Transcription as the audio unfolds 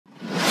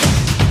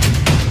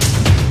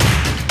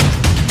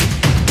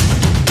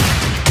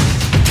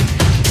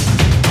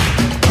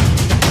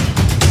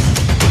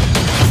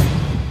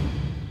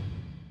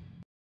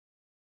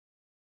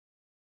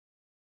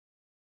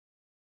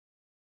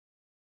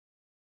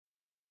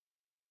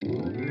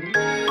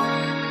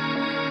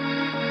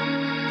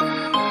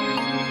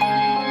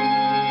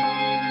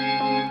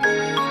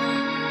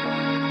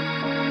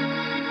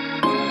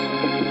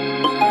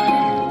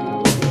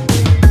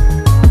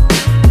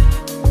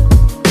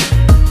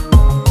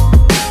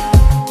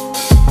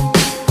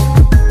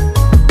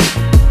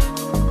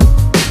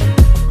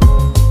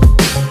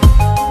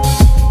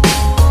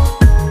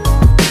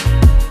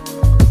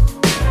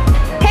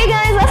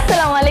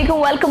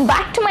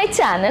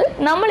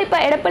നമ്മളിപ്പോൾ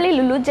Edapally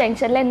Lulu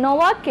Junction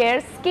Novocare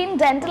Skin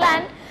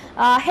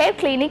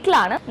Dental.Hair.Clinic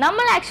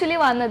നമ്മൾ actually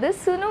വന്നത്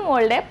സുനു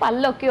മോളുടെ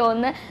പല്ലൊക്കെ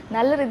ഒന്ന്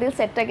നല്ല രീതിയിൽ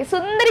സെറ്റാക്കി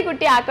സുന്ദരി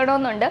കുട്ടി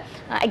ആക്കണമെന്നുണ്ട്.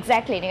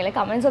 എക്സാക്ട് ക്ലിനിക്കിലെ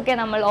കമൻസ് ഒക്കെ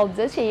നമ്മൾ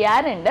ഒബ്സർവ്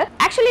ചെയ്യാറുണ്ട്.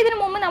 ആക്ച്വലി ഇതിനു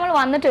മുമ്പ് നമ്മൾ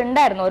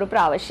വന്നിട്ടുണ്ടായിരുന്നു ഒരു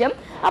പ്രാവശ്യം.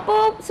 അപ്പോൾ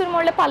സുനു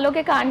മോളുടെ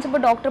പല്ലൊക്കെ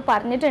കാണിച്ചപ്പോൾ ഡോക്ടർ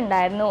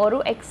പറഞ്ഞിട്ടുണ്ടായിരുന്നു ഒരു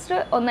എക്സ്റേ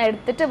ഒന്ന്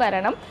എടുത്തിട്ട്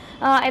വരണം,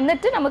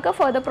 എന്നിട്ട് നമുക്ക്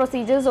ഫർദർ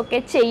പ്രൊസീജിയേഴ്സ് ഒക്കെ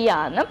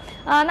ചെയ്യാമെന്ന്.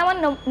 നമ്മൾ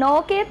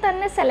നോവോകെയർ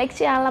തന്നെ സെലക്ട്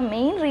ചെയ്യാനുള്ള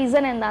മെയിൻ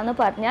റീസൺ എന്താണെന്ന്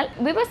പറഞ്ഞാൽ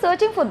we were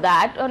searching for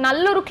that.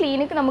 നല്ലൊരു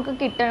ക്ലിനിക്ക് നമുക്ക്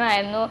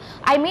കിട്ടണമായിരുന്നു,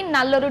 ഐ മീൻ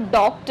നല്ലൊരു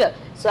ഡോക്ടർ.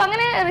 സോ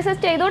അങ്ങനെ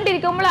research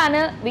ചെയ്തുകൊണ്ടിരിക്കുമ്പോഴാണ്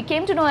we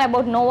came to know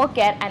about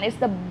നോവോകെയർ and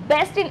it's the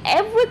best in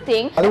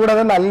everything.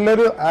 അതുകൂടാതെ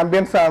നല്ലൊരു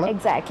ആംബിയൻസ് ആണ്,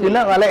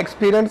 പിന്നെ നല്ല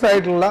എക്സ്പീരിയൻസ്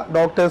ആയിട്ടുള്ള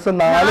ഡോക്ടേഴ്സ്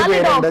 4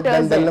 പേരുണ്ട്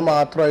ഡെന്റലിന്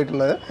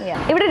മാത്രമായിട്ടുള്ളത്.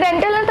 ഇവിടെ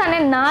ഡെന്റലിൽ തന്നെ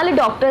 4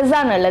 ഡോക്ടേഴ്സ്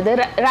ആണുള്ളത്.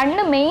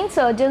 2 മെയിൻ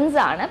സർജൻസ്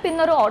ആണ്,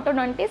 പിന്നെ ഒരു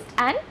ഓർത്തോഡോണ്ടിസ്റ്റ്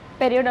ആൻഡ്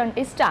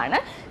പെരിയോഡോണ്ടിസ്റ്റ് ആണ്.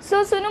 സോ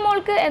സുനു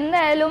മോൾക്ക്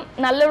എന്തായാലും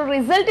നല്ലൊരു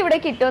റിസൾട്ട് ഇവിടെ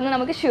കിട്ടുമെന്ന്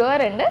നമുക്ക് ഷുവർ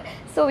ഉണ്ട്.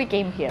 So we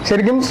came here.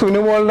 ശരിക്കും സുനു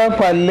മോളുടെ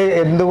പല്ല്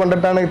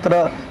എന്തുകൊണ്ടിട്ടാണ് ഇത്ര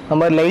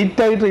നമ്മൾ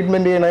ലേറ്റ് ആയി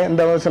ട്രീറ്റ്മെന്റ് ചെയ്യണത്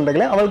എന്താണെന്ന്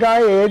വെച്ചിട്ടുണ്ടെങ്കിൽ അവൾക്ക് ആ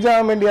ഏജ്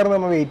ആവാൻ വേണ്ടിയാണ്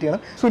നമ്മൾ വെയിറ്റ്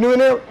ചെയ്യണം.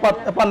 സുനുവിന്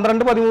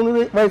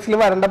 12-13 വയസ്സിൽ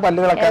വരേണ്ട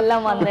പല്ലുകളൊക്കെ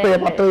ഇപ്പൊ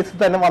 10 വയസ്സിൽ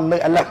തന്നെ വന്ന്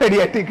എല്ലാം റെഡി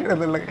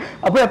ആയിട്ടിരിക്കുന്നുള്ളത്.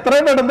 അപ്പൊ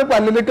എത്രയും പെട്ടെന്ന്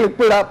പല്ലിന്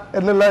ക്ലിപ്പ് ഇടാം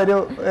എന്നുള്ള ഒരു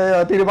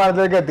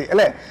തീരുമാനത്തിലേക്ക് എത്തി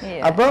അല്ലെ.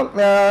 അപ്പൊ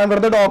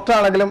ഇവിടുത്തെ ഡോക്ടർ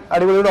ആണെങ്കിലും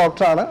അടിപൊളി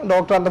ഡോക്ടറാണ്.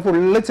 ഡോക്ടർ അത്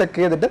ഫുള്ള് ചെക്ക്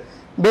ചെയ്തിട്ട്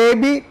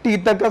ബേബി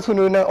ടീത്തൊക്കെ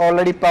സുനുവിന്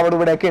ഓൾറെഡി ഇപ്പൊ അവിടെ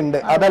ഇവിടെയൊക്കെ ഉണ്ട്,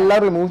 അതെല്ലാം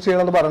റിമൂവ്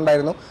ചെയ്യണമെന്ന്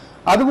പറഞ്ഞിട്ടുണ്ടായിരുന്നു.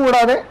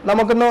 അതുകൂടാതെ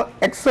നമുക്കൊന്ന്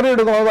എക്സ്റേ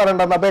എടുക്കണമെന്ന്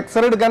പറഞ്ഞിട്ടുണ്ടായിരുന്നു. അപ്പൊ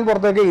എക്സ്റേ എടുക്കാൻ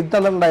പുറത്തേക്ക് ഇത്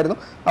തന്നിട്ടുണ്ടായിരുന്നു.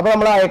 അപ്പൊ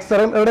നമ്മൾ ആ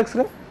എക്സ്റേയും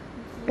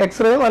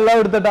എക്സ്റേയും എല്ലാം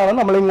എടുത്തിട്ടാണ്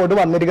നമ്മൾ ഇങ്ങോട്ട്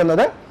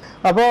വന്നിരിക്കുന്നത്.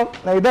 അപ്പോൾ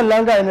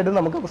ഇതെല്ലാം കഴിഞ്ഞിട്ട്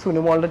നമുക്ക്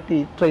സുനുമോളുടെ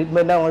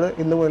ട്രീറ്റ്മെന്റ് അങ്ങോട്ട്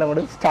ഇന്ന് മുതൽ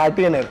അങ്ങോട്ട് സ്റ്റാർട്ട്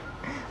ചെയ്യണേ.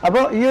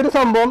 അപ്പോൾ ഈ ഒരു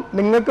സംഭവം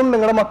നിങ്ങൾക്കും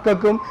നിങ്ങളുടെ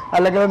മക്കൾക്കും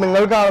അല്ലെങ്കിൽ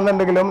നിങ്ങൾ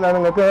കാണുന്നുണ്ടെങ്കിലും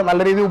നിങ്ങൾക്ക് നല്ല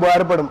രീതിയിൽ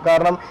ഉപകാരപ്പെടും.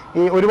 കാരണം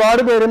ഈ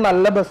ഒരുപാട് പേര്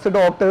നല്ല ബെസ്റ്റ്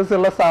ഡോക്ടേഴ്സ്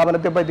ഉള്ള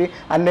സ്ഥാപനത്തെ പറ്റി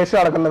അന്വേഷിച്ച്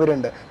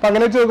നടക്കുന്നവരുണ്ട്. അപ്പം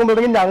അങ്ങനെ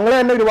ചോദിക്കുമ്പോഴത്തേക്കും ഞങ്ങൾ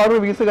തന്നെ ഒരുപാട്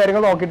റിവ്യൂസ്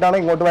കാര്യങ്ങൾ നോക്കിയിട്ടാണ്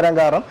ഇങ്ങോട്ട് വരാൻ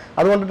കാരണം.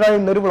 അതുകൊണ്ടിട്ടാണ്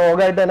ഇന്നൊരു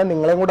വ്ളോഗായിട്ട് തന്നെ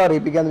നിങ്ങളെയും കൂടെ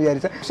അറിയിപ്പിക്കാമെന്ന്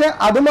വിചാരിച്ചത്. പക്ഷെ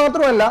അത്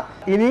മാത്രമല്ല,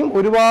 ഇനിയും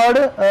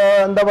ഒരുപാട്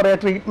എന്താ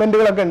പറയുക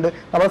ട്രീറ്റ്മെന്റുകളൊക്കെ ഉണ്ട്.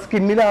 അപ്പോൾ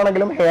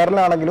സ്കിന്നിലാണെങ്കിലും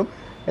ഹെയറിലാണെങ്കിലും.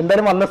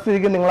 എന്തായാലും വന്ന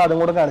സ്ഥിതിക്ക് നിങ്ങൾ അതും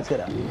കൂടെ കാണിച്ചു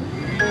തരാം.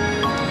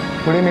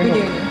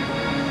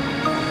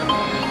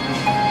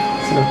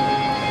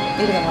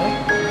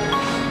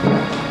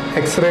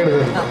 എക്സ്റേ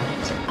എടുത്തു.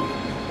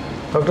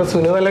 ഡോക്ടർ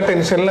സുനു നല്ല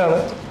ടെൻഷനിലാണ്,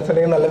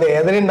 നല്ല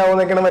വേദന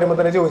ഉണ്ടാവുന്നൊക്കെയാണ് വരുമ്പോൾ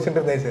തന്നെ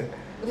ചോദിച്ചിട്ട്.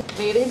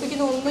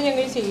 വേദനിപ്പിക്കുന്ന ഒന്നും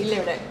ഞങ്ങൾ ചെയ്യില്ല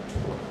ഇവിടെ.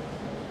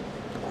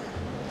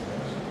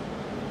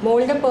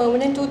 മോളുടെ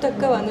പെർമനന്റ് ടൂത്ത്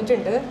ഒക്കെ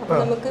വന്നിട്ടുണ്ട്. അപ്പൊ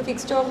നമുക്ക്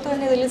ഫിക്സ്ഡ് ഓർത്ത്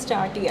തന്നെ ഇതിൽ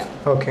സ്റ്റാർട്ട് ചെയ്യാം.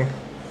 ഓക്കെ.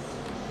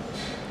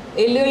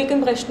 എല്ലുകൾക്കും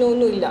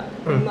പ്രശ്നമൊന്നുമില്ല.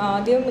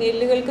 ആദ്യം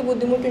എല്ലുകൾക്ക്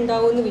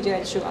ബുദ്ധിമുട്ടുണ്ടാവുമെന്ന്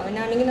വിചാരിച്ചു.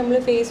 അങ്ങനെയാണെങ്കിൽ നമ്മൾ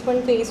phase 1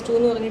 phase 2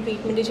 എന്ന് പറഞ്ഞ്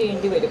ട്രീറ്റ്മെന്റ്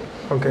ചെയ്യേണ്ടി വരും.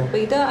 അപ്പൊ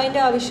ഇത്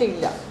അതിന്റെ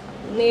ആവശ്യമില്ല,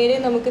 നേരെ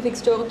നമുക്ക്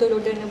ഫിക്സ്ഡ്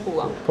ഓർത്തോയിലോട്ട് തന്നെ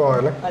പോവാം.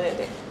 അതെ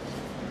അതെ.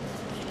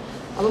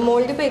 അപ്പൊ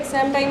മോളുടെ ഇപ്പൊ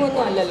എക്സാം ടൈം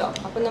ഒന്നും അല്ലല്ലോ,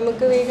 അപ്പൊ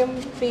നമുക്ക് വേഗം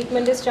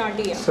ട്രീറ്റ്മെന്റ് സ്റ്റാർട്ട്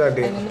ചെയ്യാം.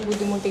 അതിനൊന്നും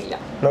ബുദ്ധിമുട്ടില്ല.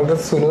 ഡോക്ടർ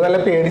സുനു നല്ല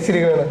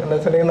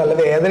പേടിച്ചിരിക്കുകയാണ്. നല്ല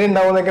വേദന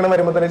ഉണ്ടാവുന്നൊക്കെയാണ്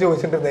വരുമ്പോൾ തന്നെ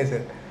ചോദിച്ചിട്ട്.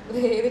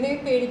 വേദനയും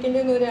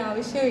പേടിക്കേണ്ടെന്ന് ഒരു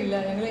ആവശ്യമില്ല.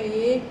 ഞങ്ങൾ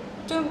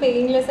ഏറ്റവും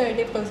പെയിൻലെസ്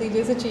ആയിട്ട്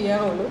പ്രൊസീജിയേഴ്സ്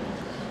ചെയ്യാറുള്ളൂ.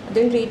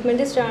 അതും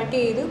ട്രീറ്റ്മെൻറ്റ് സ്റ്റാർട്ട്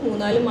ചെയ്ത്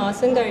 3-4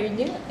 മാസം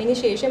കഴിഞ്ഞ് അതിന്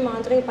ശേഷം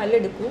മാത്രമേ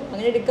പല്ലെടുക്കൂ.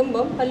 അങ്ങനെ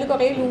എടുക്കുമ്പം പല്ല്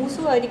കുറേ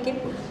ലൂസും ആയിരിക്കും.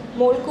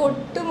 മോൾക്ക്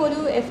ഒട്ടും ഒരു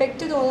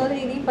എഫക്റ്റ് തോന്നാത്ത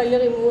രീതിയിൽ പല്ല്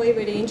റിമൂവ് ആയി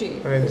വരികയും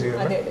ചെയ്യും.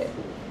 അതെ അതെ.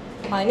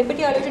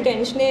 അതിനെപ്പറ്റി ആലോചിച്ച്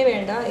ടെൻഷനേ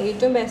വേണ്ട,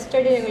 ഏറ്റവും ബെസ്റ്റ്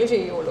ആയിട്ട് ഞങ്ങൾ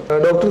ചെയ്യുള്ളൂ.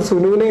 ഡോക്ടർ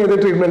സുനുവിന് ഏത്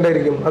ട്രീറ്റ്മെന്റ്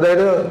ആയിരിക്കും?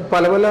 അതായത്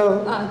പല പല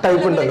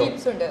ടൈപ്പ് ഉണ്ടല്ലോ.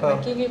 ക്ലിപ്സ് ഉണ്ട്,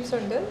 മെറ്റൽ ക്ലിപ്സ്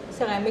ഉണ്ട്,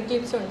 സെറാമിക്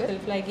ക്ലിപ്സ് ഉണ്ട്,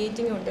 സെൽഫ്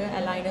ലൈഗേറ്റിംഗ് ഉണ്ട്,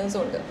 അലൈനേഴ്സ്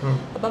ഉണ്ട്.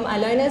 അപ്പം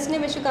അലൈനേഴ്സിനെ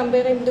വെച്ച്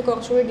കമ്പയർ ചെയ്യുമ്പോൾ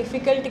കുറച്ചുകൂടി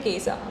ഡിഫിക്കൽട്ട്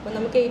കേസാണ്. അപ്പം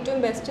നമുക്ക്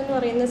ഏറ്റവും ബെസ്റ്റ് എന്ന്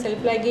പറയുന്നത്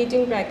സെൽഫ്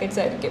ലൈഗേറ്റിംഗ്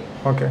ബ്രാക്കറ്റ്സ് ആയിരിക്കും.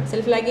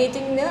 സെൽഫ്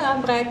ലൈഗേറ്റിംഗിന് ആ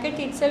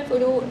ബ്രാക്കറ്റ് ഇറ്റ് സെൽഫ്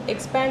ഒരു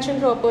എക്സ്പാൻഷൻ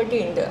പ്രോപ്പർട്ടി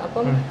ഉണ്ട്.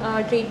 അപ്പം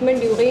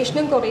ട്രീറ്റ്മെന്റ്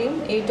ഡ്യൂറേഷനും കുറയും,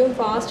 ഏറ്റവും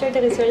ഫാസ്റ്റ്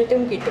ആയിട്ട്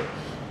റിസൾട്ടും കിട്ടും.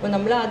 അപ്പോൾ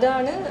നമ്മൾ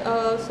അതാണ്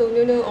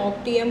സുനുവിന്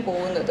ഓപ്റ്റ് ചെയ്യാൻ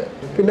പോകുന്നത്.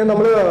 പിന്നെ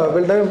നമ്മൾ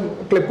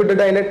ക്ലിപ്പ്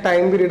ഇട്ടിട്ട് അതിന്റെ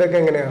ടൈം പീരീഡ് ഒക്കെ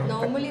എങ്ങനെയാണ്?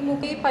 നോർമലി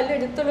നമുക്ക് ഈ പല്ല്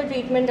എടുത്തുള്ള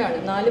ട്രീറ്റ്മെന്റ് ആണ്.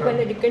 4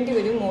 പല്ല് എടുക്കേണ്ടി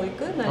വരും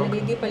മോൾക്ക്. നല്ല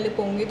രീതിയിൽ പല്ല്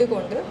പൊങ്ങിയത്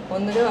കൊണ്ട്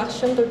 1.5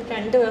 വർഷം തൊട്ട്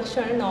 2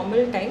 വർഷമാണ്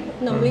നോർമൽ ടൈം.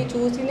 നമ്മൾ ഈ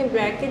ചൂസ് ചെയ്യുന്ന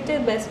ബ്രാക്കറ്റ്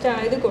ബെസ്റ്റ്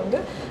ആയതുകൊണ്ട്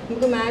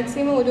നമുക്ക്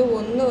മാക്സിമം ഒരു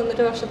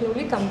 1-1.5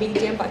 വർഷത്തിനുള്ളിൽ കംപ്ലീറ്റ്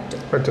ചെയ്യാൻ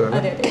പറ്റും.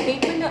 അതെ അതെ.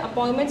 ട്രീറ്റ്മെന്റ്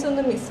അപ്പോയിൻമെന്റ്സ്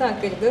ഒന്നും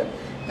മിസ്സാക്കരുത്.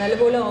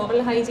 നല്ലപോലെ ഓറൽ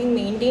ഹൈജീൻ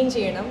മെയിൻറ്റെയിൻ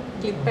ചെയ്യണം.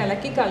 ക്ലിപ്പ്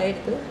ഇളക്കി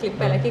കളയരുത്.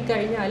 ക്ലിപ്പ് ഇളക്കി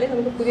കഴിഞ്ഞാൽ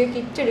നമുക്ക് പുതിയ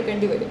കിറ്റ്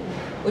എടുക്കേണ്ടി വരും.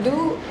 ഒരു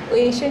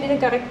പേഷ്യൻറ്റിന്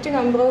കറക്റ്റ്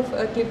നമ്പർ ഓഫ്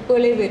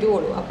ക്ലിപ്പുകളേ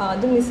വരുള്ളൂ. അപ്പോൾ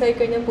അത് മിസ്സായി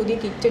കഴിഞ്ഞാൽ പുതിയ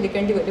കിറ്റ്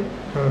എടുക്കേണ്ടി വരും.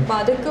 അപ്പോൾ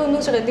അതൊക്കെ ഒന്ന്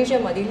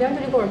ശ്രദ്ധിച്ചാൽ മതി,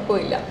 ഇല്ലാണ്ടൊരു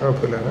കുഴപ്പമില്ല.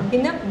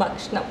 പിന്നെ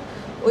ഭക്ഷണം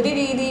ഒരു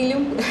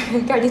രീതിയിലും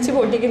കടിച്ചു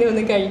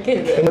പൊട്ടിക്കുന്നൊന്നും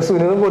കഴിക്കരുത്.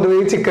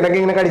 പൊതുവെ ചിക്കനൊക്കെ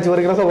ഇങ്ങനെ കടിച്ചു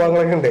പറിക്കുന്ന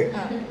സ്വഭാവങ്ങളൊക്കെ ഉണ്ട്.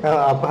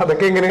 അപ്പൊ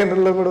അതൊക്കെ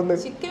എങ്ങനെയാണെന്നുള്ള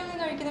ചിക്കൻ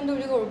കഴിക്കുന്നുണ്ട്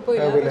ഒരു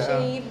കുഴപ്പമില്ല. പക്ഷെ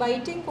ഈ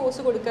ബൈറ്റിംഗ്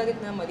ഫോഴ്സ്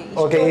കൊടുക്കാതിരുന്നാൽ മതി.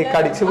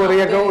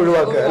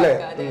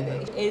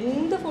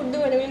 എന്ത് ഫുഡ്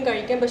വേണമെങ്കിലും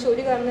കഴിക്കാം, പക്ഷെ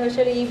ഒരു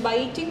കാരണവശാൽ ഈ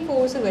ബൈറ്റിംഗ്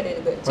ഫോഴ്സ്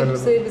വരരുത്.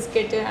 ചിപ്സ്,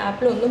 ബിസ്ക്കറ്റ്,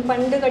 ആപ്പിൾ ഒന്നും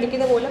പണ്ട്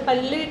കടിക്കുന്ന പോലെ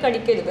പല്ല്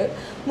കടിക്കരുത്.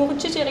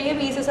 മുറിച്ച് ചെറിയ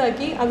പീസസ്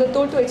ആക്കി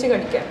അകത്തോട്ട് വെച്ച്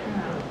കഴിക്കാം.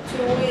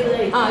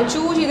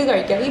 ചൂ ചെയ്ത്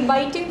കഴിക്കാം. ഈ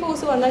ബൈറ്റിംഗ്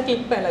ഫോഴ്സ് വന്നാൽ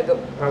ക്ലിപ്പ് ഇളകും.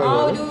 ആ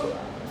ഒരു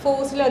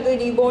ഫോഴ്സിൽ അത്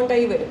റീബോണ്ട്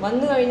ആയി വരും.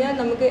 വന്നു കഴിഞ്ഞാൽ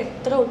നമുക്ക്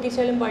എത്ര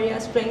ഒട്ടിച്ചാലും പഴയ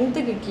സ്ട്രെങ്ത്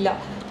കിട്ടില്ല.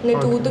 പിന്നെ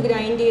ടൂത്ത്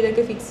ഗ്രൈൻഡ്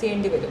ചെയ്തൊക്കെ ഫിക്സ്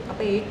ചെയ്യേണ്ടി വരും.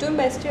 അപ്പോൾ ഏറ്റവും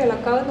ബെസ്റ്റ്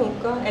ഇളക്കാതെ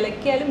നോക്കുക,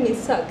 ഇളക്കിയാലും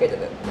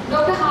മിസ്സാക്കരുത്.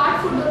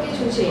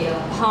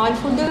 ഹാർഡ്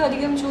ഫുഡ്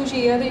അധികം ചൂസ്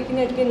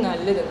ചെയ്യാതിരിക്കുന്നതായിരിക്കും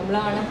നല്ലത്. നമ്മൾ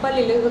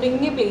അണപ്പല്ലിൽ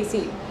റിങ് പ്ലേസ്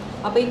ചെയ്യും.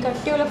 അപ്പോൾ ഈ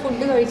കട്ടിയുള്ള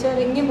ഫുഡ് കഴിച്ചാൽ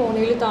റിങ്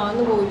പോണയിൽ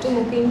താന്നു പോയിട്ട്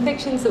നമുക്ക്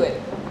ഇൻഫെക്ഷൻസ്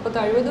വരും. അപ്പോൾ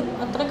കഴിവതും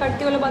അത്ര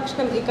കട്ടിയുള്ള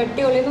ഭക്ഷണം, ഈ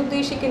കട്ടിയുള്ളതെന്ന്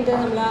ഉദ്ദേശിക്കുന്നത്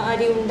നമ്മൾ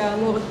അരി ഉണ്ട,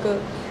 മുറുക്ക്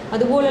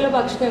അതുപോലെയുള്ള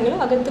ഭക്ഷണങ്ങൾ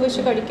അകത്ത്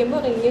വെച്ച് കഴിക്കുമ്പോൾ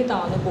റിങ്ങിൽ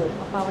താന്നു പോകും.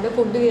 അപ്പോൾ അവിടെ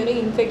ഫുഡ് കയറി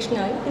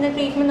ഇൻഫെക്ഷനായി പിന്നെ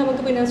ട്രീറ്റ്മെൻറ്റ്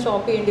നമുക്ക് പിന്നെ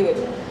സ്റ്റോപ്പ് ചെയ്യേണ്ടി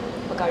വരും.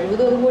 അപ്പോൾ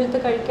കഴിവതും അതുപോലത്തെ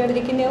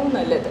കഴിക്കാതിരിക്കുന്നതാവും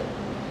നല്ലത്.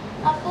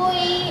 അപ്പോൾ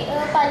ഈ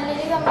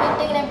പല്ലിന്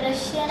കംപ്ലീറ്റ് ഇങ്ങനെ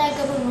ബ്രഷ്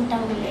ചെയ്യാനൊക്കെ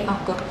ബുദ്ധിമുട്ടാവില്ലേ?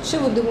 കുറച്ച്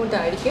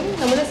ബുദ്ധിമുട്ടായിരിക്കും.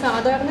 നമ്മൾ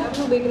സാധാരണ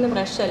ഉപയോഗിക്കുന്ന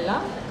ബ്രഷല്ല,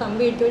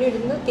 കമ്പി ഇട്ടുവരെ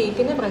ഇടുന്ന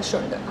തേക്കുന്ന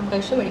ബ്രഷുണ്ട്. ആ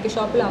ബ്രഷ് മെഡിക്കൽ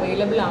ഷോപ്പിൽ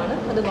അവൈലബിൾ ആണ്.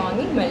 അത്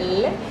വാങ്ങി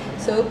മെല്ലെ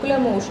സർക്കുലർ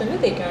മോഷനിൽ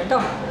തേക്കണം കേട്ടോ.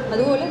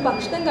 അതുപോലെ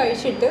ഭക്ഷണം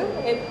കഴിച്ചിട്ട്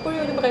എപ്പോഴും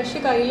ഒരു ബ്രഷ്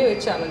കയ്യിൽ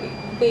വെച്ചാൽ മതി.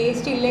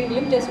 പേസ്റ്റ്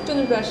ഇല്ലെങ്കിലും ജസ്റ്റ്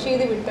ഒന്ന് ബ്രഷ്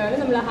ചെയ്ത് വിട്ടാൽ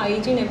നമ്മൾ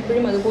ഹൈജീൻ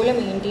എപ്പോഴും അതുപോലെ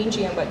മെയിൻറ്റെയിൻ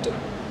ചെയ്യാൻ പറ്റും.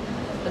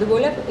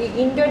 അതുപോലെ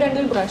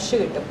ഇൻ്റർഡെൻ്റൽ ബ്രഷ്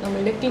കിട്ടും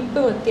നമ്മളുടെ ക്ലിപ്പ്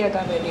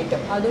വൃത്തിയാക്കാൻ വേണ്ടിയിട്ട്.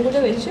 അതും കൂടെ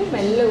വെച്ച്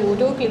മെല്ലെ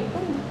ഓരോ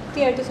ക്ലിപ്പും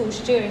വൃത്തിയായിട്ട്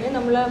സൂക്ഷിച്ചു കഴിഞ്ഞാൽ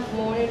നമ്മളെ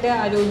മോണിൻ്റെ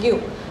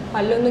ആരോഗ്യവും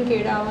പല്ലൊന്നും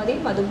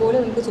കേടാവാതെയും അതുപോലെ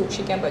നമുക്ക്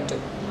സൂക്ഷിക്കാൻ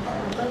പറ്റും.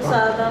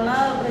 സാധാരണ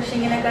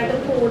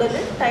ബ്രഷിങ്ങിനെക്കാട്ടും കൂടുതൽ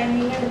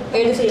ടൈമിങ്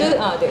എടുത്ത്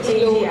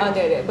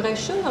അതെ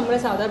ബ്രഷും നമ്മുടെ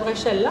സാധാ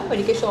ബ്രഷല്ല,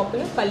 മെഡിക്കൽ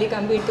ഷോപ്പിൽ പല്ലി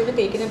കമ്പി ഇട്ടിട്ട്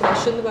തേക്കുന്ന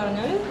ബ്രഷ് എന്ന്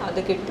പറഞ്ഞാൽ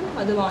അത് കിട്ടും.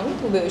 അത് വാങ്ങി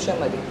ഉപയോഗിച്ചാൽ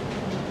മതി.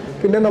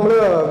 പിന്നെ നമ്മൾ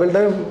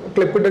ഇവളുടെ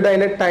ക്ലിപ്പ് ഇട്ടിട്ട്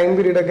അതിന്റെ ടൈം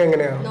പീരീഡ് ഒക്കെ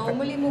എങ്ങനെയാണ്?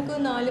 നോർമലി നമുക്ക്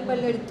 4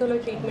 പല്ല് എടുത്തുള്ള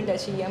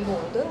ട്രീറ്റ്മെൻറ്റാണ് ചെയ്യാൻ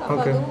പോകുന്നത്. അപ്പോൾ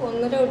അത്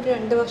 1.5 തൊട്ട്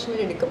 2 വർഷം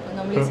വരെ എടുക്കും.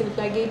 നമ്മൾ ഈ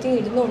സിൽഫ്ലാഗേറ്റിംഗ്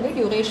ഇടുന്നതുകൊണ്ട്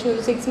ഡ്യൂറേഷൻ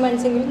ഒരു 6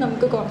 months എങ്കിലും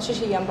നമുക്ക് കുറച്ച്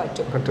ചെയ്യാൻ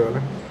പറ്റും.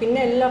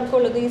 പിന്നെ എല്ലാവർക്കും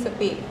ഉള്ളത് ഈ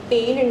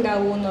പെയിൻ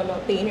ഉണ്ടാവുമെന്നല്ലോ,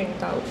 പെയിൻ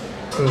ഉണ്ടാവും.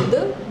 ഇത്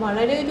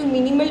വളരെ ഒരു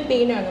മിനിമൽ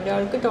പെയിനാണ്.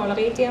 ഒരാൾക്ക്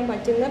ടോളറേറ്റ് ചെയ്യാൻ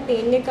പറ്റുന്ന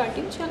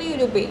പെയിനെക്കാട്ടിയും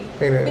ചെറിയൊരു പെയിൻ.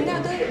 പിന്നെ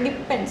അത്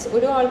ഡിപ്പെൻസ്.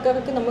 ഓരോ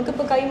ആൾക്കാർക്ക്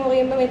നമുക്കിപ്പോൾ കൈ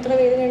മുറിയുമ്പോൾ എത്ര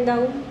വേദന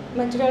ഉണ്ടാവും,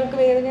 മറ്റൊരാൾക്ക്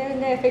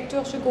വേദനയുടെ എഫക്റ്റ്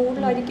കുറച്ച്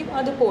കൂടുതലായിരിക്കും.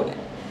 അതുപോലെ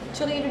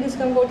ചെറിയൊരു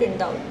ഡിസ്കംഫോർട്ട്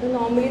ഉണ്ടാവും.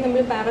 നോർമലി നമ്മൾ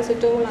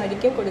പാരസെറ്റമോൾ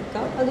ആയിരിക്കും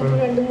കൊടുക്കുക. അതൊരു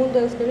 2-3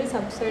 ദിവസത്തിനുള്ളിൽ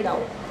സബ്സൈഡ്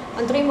ആവും.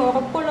 അത്രയും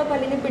ഉറപ്പുള്ള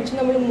പല്ലിനെ പിടിച്ച്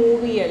നമ്മൾ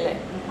മൂവ് ചെയ്യല്ലേ,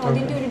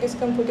 അതിൻ്റെ ഒരു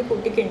ഡിസ്കംഫോർട്ട്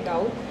കുട്ടിക്ക്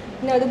ഉണ്ടാവും.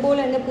 പിന്നെ അതുപോലെ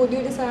തന്നെ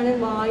പുതിയൊരു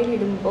സാധനം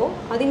വായിലിടുമ്പോൾ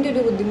അതിൻ്റെ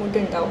ഒരു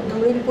ബുദ്ധിമുട്ടുണ്ടാവും.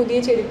 നമ്മളൊരു പുതിയ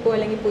ചെരുപ്പോ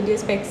അല്ലെങ്കിൽ പുതിയ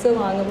സ്പെക്സ്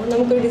വാങ്ങുമ്പോൾ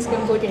നമുക്കൊരു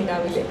ഡിസ്കംഫോർട്ട്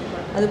ഉണ്ടാവില്ലേ,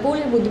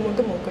 അതുപോലെ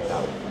ബുദ്ധിമുട്ട്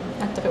മൂക്കുണ്ടാവും.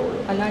 അത്രേ ഉള്ളൂ.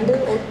 അല്ലാണ്ട്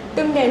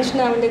ഒട്ടും ടെൻഷൻ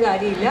ആവേണ്ട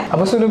കാര്യമില്ല.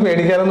 അപ്പോൾ സുനു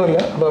പേടിക്കാനൊന്നുമില്ല.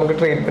 അപ്പോൾ നമുക്ക്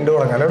ട്രീറ്റ്മെന്റ്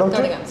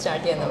തുടങ്ങാം,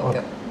 സ്റ്റാർട്ട് ചെയ്യാം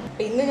നമുക്ക്.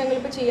 ഇന്ന്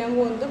ഞങ്ങളിപ്പോൾ ചെയ്യാൻ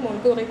പോകുന്നത്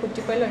മോൾക്ക് കുറേ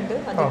കുറ്റിപ്പല്ലുണ്ട്,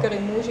 അതൊക്കെ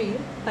റിമൂവ്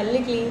ചെയ്യും, പല്ല്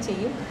ക്ലീൻ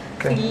ചെയ്യും,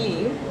 ഫില്ല്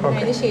ചെയ്യും.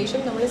 അതിന് ശേഷം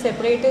നമ്മൾ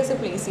സെപ്പറേറ്റേഴ്സ്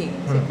പ്ലേസ് ചെയ്യും.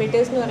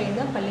 സെപ്പറേറ്റേഴ്സ് എന്ന്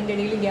പറയുന്ന പല്ലിൻ്റെ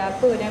ഇടയിൽ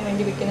ഗ്യാപ്പ് വരാൻ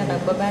വേണ്ടി വെക്കുന്ന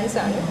റബ്ബർ ബാൻഡ്സ്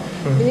ആണ്.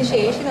 ഇതിന്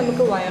ശേഷം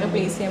നമുക്ക് വയർ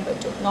പ്ലേസ് ചെയ്യാൻ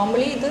പറ്റും.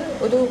 നോർമലി ഇത്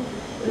ഒരു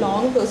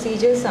ലോങ്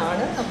പ്രൊസീജിയേഴ്സ്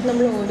ആണ്. അപ്പം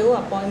നമ്മൾ ഓരോ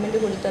അപ്പോയിൻമെൻറ്റ്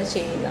കൊടുത്താൽ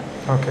ചെയ്യുക.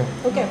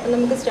 ഓക്കെ, അപ്പം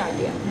നമുക്ക് സ്റ്റാർട്ട്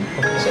ചെയ്യാം.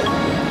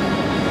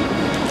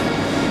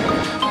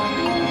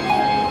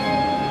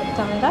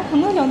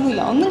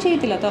 ഒന്നുമില്ല, ഒന്നും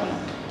ചെയ്യത്തില്ല.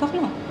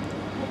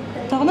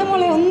 തുറന്നോ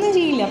മോളെ, ഒന്നും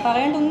ചെയ്യില്ല,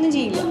 പറയാണ്ട് ഒന്നും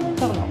ചെയ്യില്ല.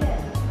 തുറന്നോ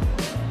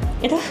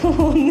ഏതാ,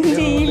 ഒന്നും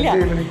ചെയ്യില്ല.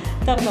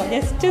 തുറന്നോ,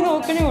 ജസ്റ്റ്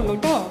നോക്കണേ ഉള്ളൂ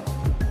കേട്ടോ.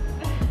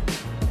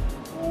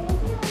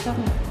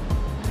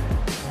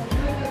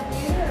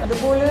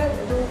 അതുപോലെ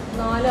ഒരു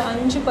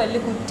 4-5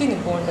 പല്ല് കുറ്റി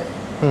നിൽപ്പുണ്ട്,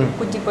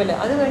 കുറ്റിപ്പല്ല്.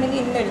 അത്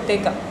വേണമെങ്കിൽ ഇന്ന്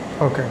എടുത്തേക്കാം.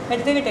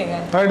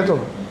 എടുത്തേക്കിട്ടേക്കാം.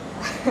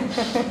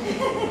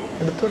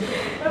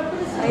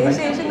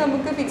 അതിനുശേഷം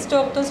നമുക്ക് ഫിക്സ്ഡ്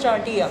ഓർത്തോ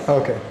സ്റ്റാർട്ട് ചെയ്യാം.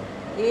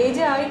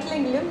 ഏജ്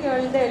ആയിട്ടില്ലെങ്കിലും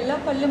ഇയാളുടെ എല്ലാ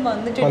പല്ലും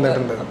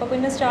വന്നിട്ടുണ്ട്. അപ്പോൾ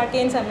പിന്നെ സ്റ്റാർട്ട്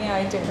ചെയ്യാൻ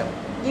സമയമായിട്ടുണ്ട്.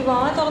 ഈ വാ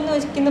തുറന്ന്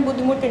വെക്കുന്ന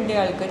ബുദ്ധിമുട്ടുണ്ട്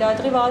ഇയാൾക്ക്.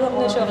 രാത്രി വാ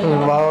തുറന്ന് വെച്ച്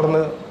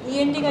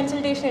ENT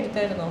കൺസൾട്ടേഷൻ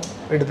എടുത്തായിരുന്നോ?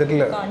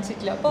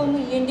 കാണിച്ചിട്ടില്ല. അപ്പോൾ ഒന്ന്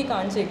ENT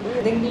കാണിച്ചേക്കൂ.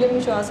 ഏതെങ്കിലും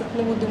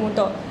ശ്വാസത്തിന്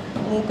ബുദ്ധിമുട്ടോ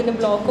മൂക്കിന്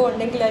ബ്ലോക്കോ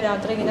ഉണ്ടെങ്കിൽ ആ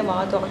രാത്രി ഇങ്ങനെ വാ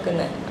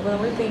തുറക്കുന്നത്. അപ്പോൾ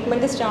നമ്മൾ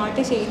ട്രീറ്റ്മെൻറ്റ്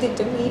സ്റ്റാർട്ട്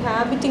ചെയ്തിട്ടും ഈ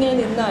ഹാബിറ്റ് ഇങ്ങനെ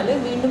നിന്നാൽ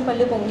വീണ്ടും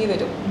പല്ല് പൊങ്ങി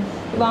വരും.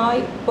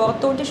 വായ്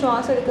പുറത്തോട്ട്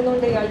ശ്വാസം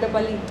എടുക്കുന്നതുകൊണ്ട് ഇയാളുടെ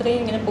പല്ല് ഇത്രയും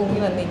ഇങ്ങനെ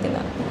പൊങ്ങി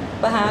വന്നിരിക്കുന്നത്.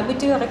 അപ്പോൾ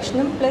ഹാബിറ്റ്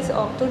കറക്ഷനും പ്ലസ്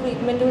ഓർത്തോ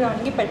ട്രീറ്റ്മെൻറ്റും കൂടെ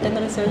ആണെങ്കിൽ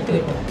പെട്ടെന്ന് റിസൾട്ട്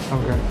കിട്ടും.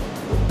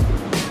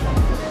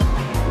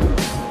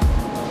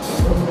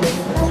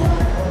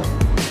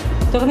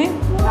 തുറന്നേ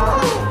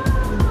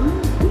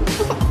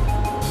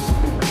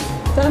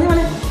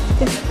മോളെ,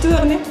 ജസ്റ്റ്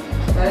തുറന്നേ.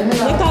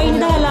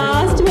 കഴിഞ്ഞ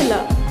ലാസ്റ്റ് വല്ല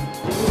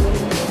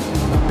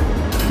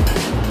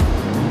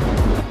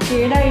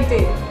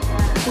കേടായിട്ടേ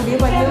പുതിയ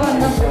പല്ല്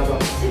വന്ന മോളെ.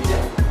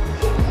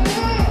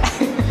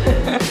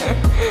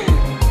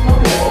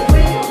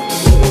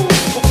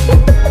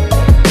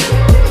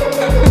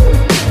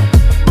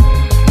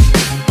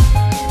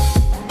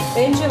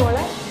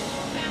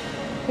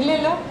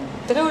 ഇല്ലല്ലോ,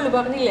 ഇത്രേ ഉള്ളൂ.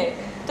 പറഞ്ഞില്ലേ,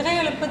 ഇത്ര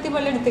എളുപ്പത്തിൽ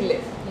പല്ലെടുത്തില്ലേ.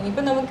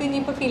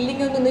 ഇനിയിപ്പോൾ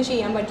ഫില്ലിംഗ് ഒന്നും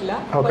ചെയ്യാൻ പറ്റില്ല.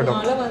 അപ്പോൾ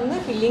നാളെ വന്ന്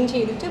ഫില്ലിംഗ്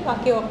ചെയ്തിട്ട്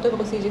ബാക്കി ഓർത്തോ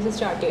പ്രൊസീജിയേഴ്സ്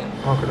സ്റ്റാർട്ട് ചെയ്യാം.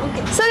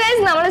 സോ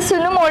ഗൈസ്, നമ്മൾ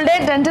സുനു മോളുടെ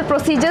ഡെന്റൽ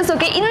പ്രൊസീജിയേഴ്സ്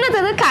ഒക്കെ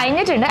ഇന്നത്തേത്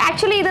കഴിഞ്ഞിട്ടുണ്ട്.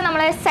 ആക്ച്വലി ഇത്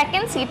നമ്മളെ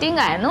സെക്കൻഡ് സീറ്റിംഗ്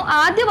ആയിരുന്നു.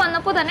 ആദ്യം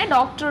വന്നപ്പോൾ തന്നെ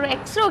ഡോക്ടർ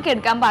എക്സ്റേ ഒക്കെ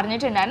എടുക്കാൻ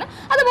പറഞ്ഞിട്ടുണ്ടായിരുന്നു.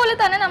 അതുപോലെ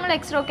തന്നെ നമ്മൾ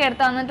എക്സ്റേ ഒക്കെ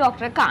എടുത്താന്ന്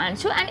ഡോക്ടറെ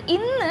കാണിച്ചു. ആൻഡ്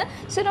ഇന്ന്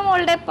സുനു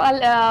മോളുടെ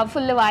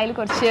ഫുള്ള് വായിൽ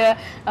കുറച്ച്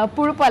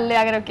പുഴുപ്പല്ല്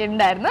അങ്ങനെയൊക്കെ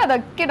ഉണ്ടായിരുന്നു.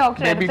 അതൊക്കെ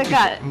ഡോക്ടർ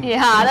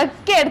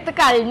എടുത്ത്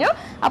കഴിഞ്ഞു.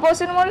 അപ്പോൾ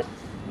സുനു മോൾ,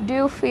 do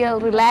you feel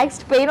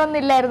relaxed? Pain ഒന്നും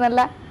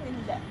ഇല്ലായിരുന്നല്ല?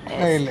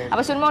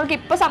 അപ്പോൾ സുനു മോൾക്ക്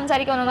ഇപ്പോൾ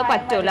സംസാരിക്കാനൊന്നും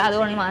പറ്റൂല,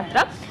 അതുകൊണ്ട്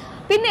മാത്രം.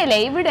 പിന്നെയല്ലേ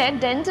ഇവിടെ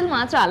ഡെന്റൽ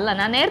മാത്രമല്ല,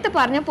 ഞാൻ നേരത്തെ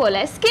പറഞ്ഞ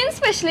പോലെ സ്കിൻ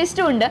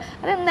സ്പെഷ്യലിസ്റ്റും ഉണ്ട്.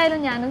 അതെന്തായാലും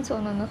ഞാനും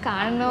തോന്നുന്നു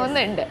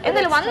കാണണമെന്നുണ്ട്.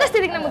 എന്തായാലും വന്ന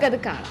സ്ഥിതിക്ക് നമുക്കത്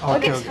കാണാം.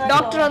 ഓക്കെ,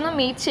 ഡോക്ടറെ ഒന്ന്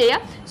മീറ്റ്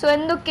ചെയ്യാം. സോ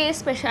എന്തൊക്കെ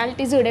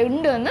സ്പെഷ്യാലിറ്റീസ് ഇവിടെ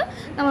ഉണ്ട് എന്ന്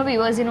നമ്മൾ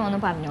വ്യൂവേഴ്സിനും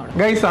ഒന്ന് പറഞ്ഞോളൂ.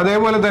 ഗൈസ്,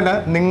 അതേപോലെ തന്നെ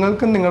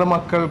നിങ്ങൾക്കും നിങ്ങളുടെ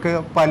മക്കൾക്ക്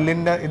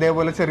പല്ലിന്റെ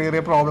ഇതേപോലെ ചെറിയ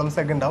ചെറിയ പ്രോബ്ലംസ്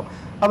ഒക്കെ ഉണ്ടാവും.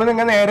 അപ്പോൾ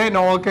നിങ്ങൾ നേരെ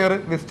നോവോകെയർ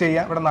വിസിറ്റ്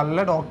ചെയ്യുക. ഇവിടെ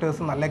നല്ല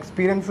ഡോക്ടേഴ്സ്, നല്ല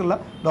എക്സ്പീരിയൻസ് ഉള്ള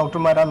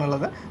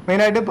ഡോക്ടർമാരാണുള്ളത്.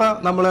 മെയിനായിട്ട് ഇപ്പോൾ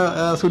നമ്മൾ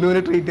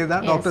സുനുവിനെ ട്രീറ്റ് ചെയ്ത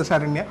ഡോക്ടർ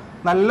ശരണ്യ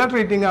നല്ല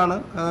ട്രീറ്റിംഗ് ആണ്.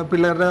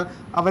 പിള്ളേരുടെ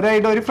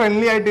അവരായിട്ട് ഒരു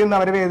ഫ്രണ്ട്ലി ആയിട്ട് നിന്ന്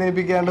അവരെ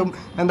വേദനിപ്പിക്കാണ്ടും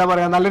എന്താ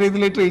പറയുക നല്ല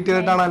രീതിയിൽ ട്രീറ്റ്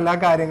ചെയ്തിട്ടാണ് എല്ലാ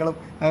കാര്യങ്ങളും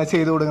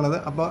ചെയ്തു കൊടുക്കുന്നത്.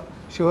 അപ്പോൾ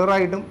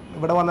ഷുവറായിട്ടും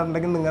ഇവിടെ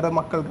വന്നിട്ടുണ്ടെങ്കിൽ നിങ്ങളുടെ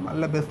മക്കൾക്ക്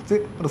നല്ല ബെസ്റ്റ്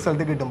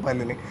റിസൾട്ട് കിട്ടും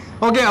പല്ലിന്.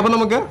 ഓക്കെ, അപ്പോൾ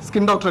നമുക്ക്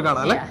സ്കിൻ ഡോക്ടറെ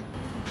കാണാം അല്ലേ?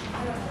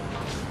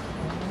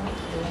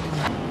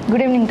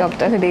 Good evening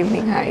doctor. Good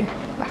evening. Hi.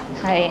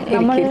 Hi.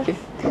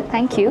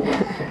 Thank you.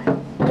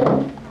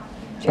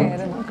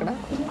 Chair നോക്കണം.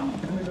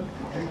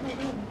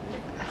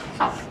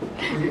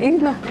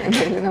 ഇരുന്നോ,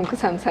 എന്തായാലും നമുക്ക്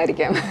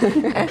സംസാരിക്കാം.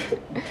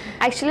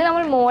 ആക്ച്വലി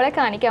നമ്മൾ മോളെ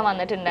കാണിക്കാൻ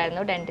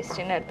വന്നിട്ടുണ്ടായിരുന്നു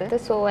ഡെന്റിസ്റ്റിൻ്റെ അടുത്ത്.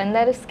 സോ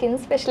എന്തായാലും സ്കിൻ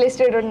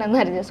സ്പെഷ്യലിസ്റ്റ് ഇടുണ്ടെന്ന്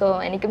അറിഞ്ഞു. സോ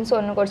എനിക്കും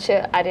സോണിനെ കുറിച്ച്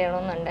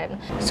അറിയണമെന്നുണ്ടായിരുന്നു.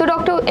 സോ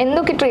ഡോക്ടർ,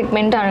 എന്തൊക്കെ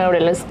ട്രീറ്റ്മെൻ്റ് ആണ്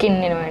ഇവിടെ ഉള്ളത്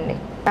സ്കിന്നിന് വേണ്ടി?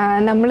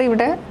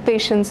 നമ്മളിവിടെ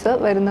പേഷ്യൻസ്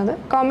വരുന്നത്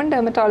കോമൺ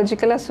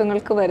ഡെർമറ്റോളജിക്കൽ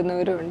അസുഖങ്ങൾക്ക്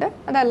വരുന്നവരുണ്ട്.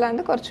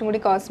 അതല്ലാണ്ട് കുറച്ചും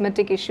കൂടി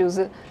കോസ്മെറ്റിക്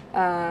ഇഷ്യൂസ്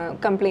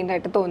കംപ്ലൈൻ്റ്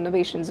ആയിട്ട് തോന്നുന്ന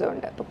പേഷ്യൻസും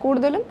ഉണ്ട്. അപ്പോൾ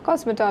കൂടുതലും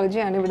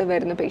കോസ്മെറ്റോളജിയാണ് ഇവിടെ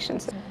വരുന്ന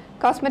പേഷ്യൻസ്.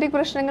 കോസ്മെറ്റിക്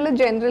പ്രശ്നങ്ങൾ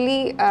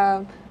generally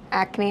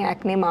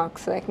acne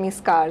marks, acne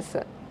scars,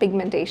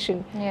 pigmentation,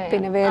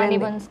 പിന്നെ വേറെ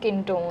സ്കിൻ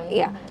ടോൺ,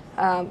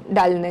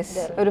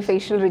 ഡൾനെസ്, ഒരു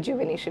ഫേഷ്യൽ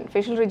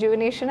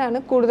റിജുവിനേഷൻ ആണ്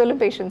കൂടുതലും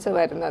പേഷ്യൻസ്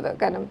വരുന്നത്.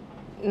 കാരണം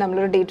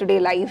നമ്മളൊരു day to day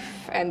life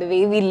and way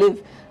we live,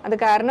 അത്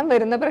കാരണം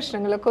വരുന്ന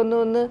പ്രശ്നങ്ങളൊക്കെ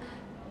ഒന്ന്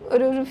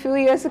ഒരു ഫ്യൂ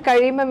ഇയേഴ്സ്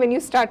കഴിയുമ്പോൾ when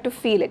you start to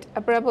feel it,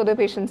 അപ്പോഴാണ് പൊതുവെ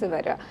പേഷ്യൻസ്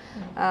വരിക.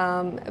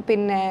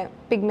 പിന്നെ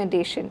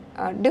പിഗ്മെൻറ്റേഷൻ,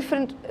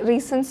 ഡിഫറെൻറ്റ്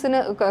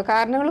റീസൺസിന്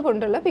കാരണങ്ങൾ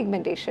കൊണ്ടുള്ള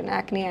പിഗ്മെൻറ്റേഷൻ,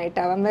 ആക്നെ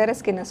ആയിട്ടാവാം, വേറെ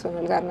സ്കിൻ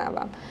അസുഖങ്ങൾ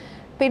കാരണമാവാം.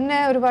 പിന്നെ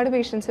ഒരുപാട്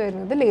പേഷ്യൻസ്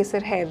വരുന്നത്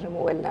laser hair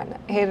റിമൂവലിലാണ്.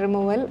 Hair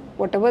removal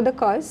what ever the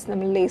cause,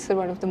 നമ്മൾ laser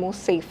one of the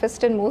most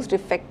safest and most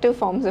effective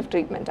forms of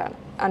treatment ആണ്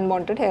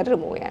അൺവാണ്ടഡ് ഹെയർ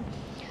റിമൂവ് ചെയ്യാൻ.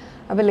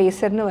 അപ്പോൾ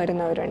ലേസറിന്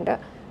വരുന്നവരുണ്ട്.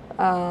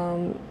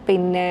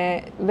 പിന്നെ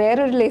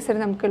വേറൊരു ലേസർ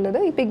നമുക്കുള്ളത്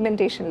ഈ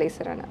പിഗ്മെൻറ്റേഷൻ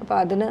ലേസറാണ്. അപ്പോൾ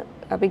അതിന്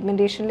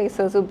പിഗ്മെൻറ്റേഷൻ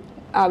ലേസേഴ്സ്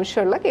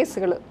ആവശ്യമുള്ള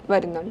കേസുകൾ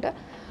വരുന്നുണ്ട്.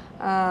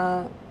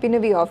 പിന്നെ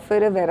V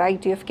offer A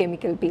variety of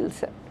chemical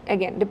peels,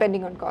 again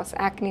depending on cos.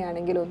 Acne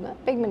ആണെങ്കിൽ ഒന്ന്,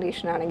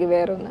 പിഗ്മെൻറ്റേഷൻ ആണെങ്കിൽ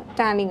വേറൊന്ന്,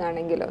 ടാനിങ്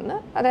ആണെങ്കിൽ ഒന്ന്.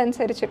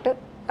 അതനുസരിച്ചിട്ട്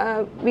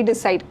വി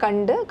ഡിസൈഡ്,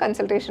 കണ്ട്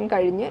കൺസൾട്ടേഷൻ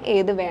കഴിഞ്ഞ്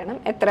ഏത് വേണം,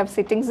 എത്ര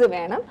സിറ്റിങ്സ്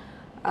വേണം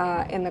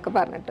എന്നൊക്കെ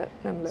പറഞ്ഞിട്ട്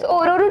നമ്മൾ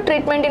ഓരോരോ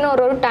ട്രീറ്റ്മെന്റിന്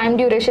ഓരോരോ ടൈം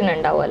ഡ്യൂറേഷൻ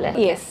ഉണ്ടാവും അല്ലേ?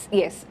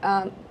 യെസ്.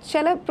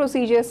 ചില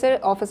പ്രൊസീജിയേഴ്സ്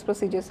ഓഫീസ്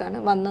പ്രൊസീജിയേഴ്സാണ്,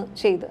 വന്ന്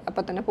ചെയ്ത്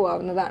അപ്പം തന്നെ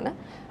പോകാവുന്നതാണ്.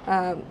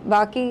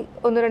 ബാക്കി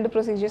 1-2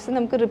 പ്രൊസീജിയേഴ്സ്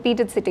നമുക്ക്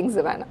റിപ്പീറ്റഡ്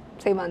സിറ്റിങ്സ് വേണം.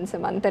 വൺസ് എ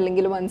മന്ത്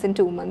അല്ലെങ്കിൽ വൺസ് ഇൻ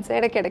 2 months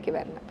ഇടയ്ക്കിടയ്ക്ക്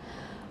വരണം.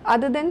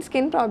 അത് ദെൻ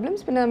സ്കിൻ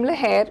പ്രോബ്ലംസ്, പിന്നെ നമ്മൾ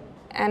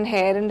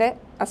ഹെയറിൻ്റെ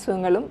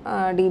അസുഖങ്ങളും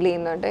ഡീൽ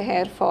ചെയ്യുന്നുണ്ട്.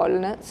 Hair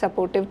ഫോളിന്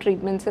supportive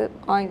treatments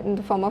in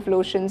the form of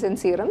lotions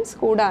and serums,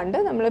 കൂടാണ്ട്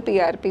നമ്മൾ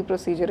PRP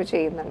പ്രൊസീജിയർ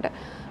ചെയ്യുന്നുണ്ട്.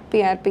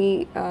 PRP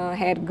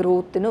ഹെയർ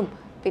ഗ്രോത്തിനും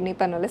പിന്നെ ഈ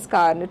പറഞ്ഞ പോലെ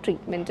സ്കാറിന്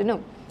ട്രീറ്റ്മെൻറ്റിനും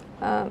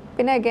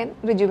പിന്നെ അഗൈൻ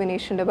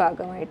റിജുവിനേഷൻ്റെ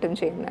ഭാഗമായിട്ടും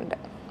ചെയ്യുന്നുണ്ട്.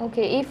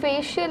 ഓക്കെ, ഈ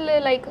ഫേഷ്യൽ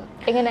ലൈക്ക്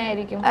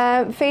എങ്ങനെയായിരിക്കും?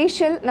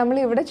 ഫേഷ്യൽ നമ്മൾ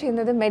ഇവിടെ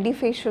ചെയ്യുന്നത് മെഡി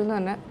ഫേഷ്യൽ എന്ന്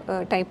പറഞ്ഞ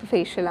type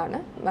ഫേഷ്യലാണ്,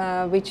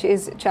 which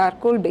is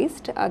charcoal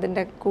based.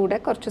 അതിൻ്റെ കൂടെ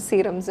കുറച്ച്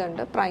സീറംസ്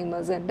ഉണ്ട്,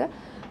 പ്രൈമേഴ്സ് ഉണ്ട്.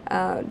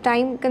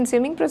 ടൈം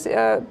കൺസ്യൂമിങ്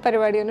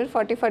പരിപാടിയാണ്. ഒരു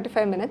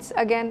 40-45 minutes.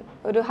 അഗൈൻ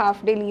ഒരു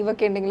ഹാഫ് ഡേ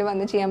ലീവൊക്കെ ഉണ്ടെങ്കിൽ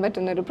വന്ന് ചെയ്യാൻ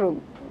പറ്റുന്ന ഒരു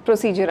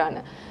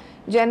പ്രൊസീജിയറാണ്.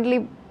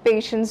 ജനറലി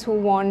പേഷ്യൻസ് ഹു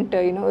വാണ്ട്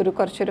ഒരു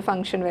കുറച്ചൊരു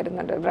ഫംഗ്ഷൻ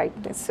വരുന്നുണ്ട്,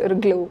 ബ്രൈറ്റ്നെസ്, ഒരു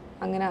ഗ്ലോ,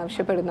 അങ്ങനെ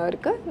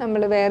ആവശ്യപ്പെടുന്നവർക്ക്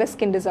നമ്മൾ വേറെ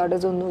സ്കിൻ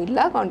ഡിസോർഡേഴ്സ്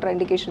ഒന്നുമില്ല,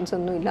 കോൺട്രാൻഡിക്കേഷൻസ്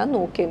ഒന്നുമില്ല,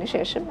 നോക്കിയതിന്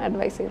ശേഷം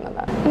അഡ്വൈസ്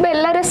ചെയ്യുന്നതാണ്. ഇപ്പോൾ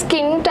എല്ലാവരും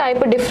സ്കിൻ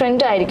ടൈപ്പ്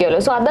ഡിഫറെൻ്റ്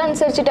ആയിരിക്കുമല്ലോ, സോ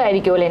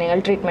അതനുസരിച്ചിട്ടായിരിക്കുമല്ലോ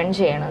നിങ്ങൾ ട്രീറ്റ്മെൻറ്റ്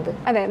ചെയ്യണത്?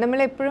 അതെ,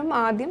 നമ്മളെപ്പോഴും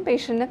ആദ്യം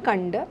പേഷ്യൻറ്റിനെ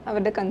കണ്ട്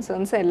അവരുടെ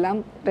കൺസേൺസ് എല്ലാം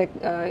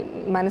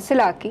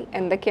മനസ്സിലാക്കി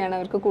എന്തൊക്കെയാണ്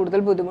അവർക്ക്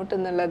കൂടുതൽ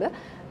ബുദ്ധിമുട്ടെന്നുള്ളത്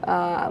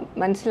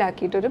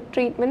മനസ്സിലാക്കിയിട്ടൊരു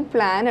ട്രീറ്റ്മെൻറ്റ്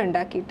പ്ലാൻ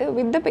ഉണ്ടാക്കിയിട്ട്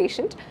with the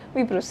patient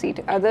V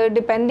proceed. അത്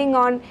ഡിപ്പെൻഡിങ്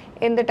ഓൺ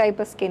എന്ത് ടൈപ്പ്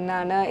ഓഫ്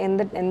സ്കിന്നാണ്,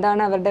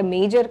 എന്താണ് അവരുടെ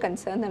മേജർ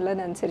കൺസേൺ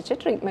എന്നുള്ളതനുസരിച്ച്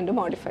ട്രീറ്റ്മെൻറ്റ്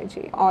മോഡിഫൈ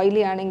ചെയ്യും.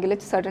 ഓയിലി ആണെങ്കിൽ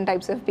സർട്ടൺ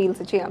ടൈപ്സ് ഓഫ്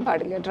പീൽസ് ചെയ്യാൻ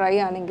പാടില്ല, ഡ്രൈ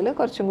ആണെങ്കിൽ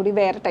കുറച്ചും കൂടി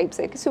വേറെ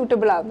ടൈപ്സ് ആയിരിക്കും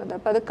സൂട്ടബിൾ ആവുന്നത്.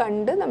 അപ്പോൾ അത്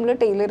കണ്ട് നമ്മൾ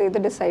ടൈലർ ചെയ്ത്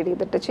ഡിസൈഡ്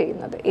ചെയ്തിട്ട്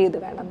ചെയ്യുന്നത് ഏത്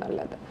വേണം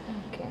എന്നുള്ളത്.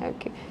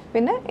 ഓക്കെ,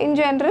 പിന്നെ in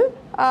general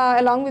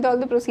along with all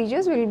the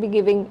procedures will be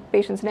giving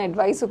പേഷ്യൻസിന്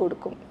അഡ്വൈസ്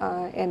കൊടുക്കും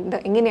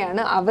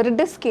എങ്ങനെയാണ്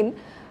അവരുടെ സ്കിൻ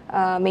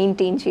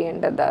മെയിൻറ്റെയിൻ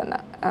ചെയ്യേണ്ടതാണ്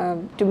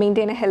to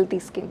maintain A healthy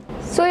skin.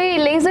 So ഈ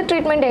ലേസർ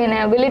ട്രീറ്റ്മെൻറ്റ്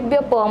എങ്ങനെയാണ്? Will it be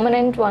A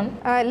permanent one?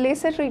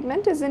 Laser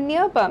treatment is A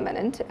near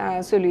permanent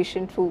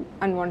solution for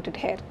unwanted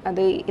hair.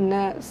 അത് ഇന്ന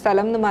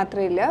സ്ഥലം എന്ന്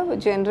മാത്രമല്ല,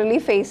 ജനറലി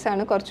ഫേസ്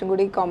ആണ് കുറച്ചും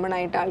കൂടി കോമൺ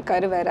ആയിട്ട്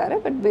ആൾക്കാർ വരാറ്.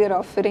 But we R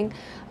offering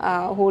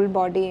whole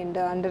body ഉണ്ട്,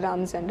 അണ്ടർ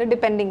ആംസ് ഉണ്ട്,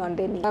 depending on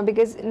the need.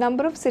 Because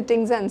number of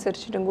sittings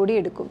അനുസരിച്ചിട്ടും കൂടി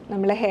എടുക്കും,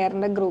 നമ്മളെ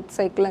ഹെയറിൻ്റെ ഗ്രോത്ത്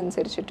സൈക്കിൾ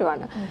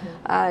അനുസരിച്ചിട്ടുമാണ്.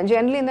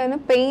 ജനറലി എന്താണ്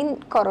പെയിൻ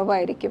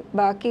കുറവായിരിക്കും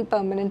ബാക്കി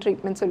പെർമനൻറ്റ്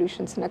ട്രീറ്റ്മെൻറ്റ്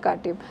സൊല്യൂഷൻസിനെ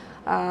കാട്ടിയും.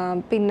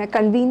 പിന്നെ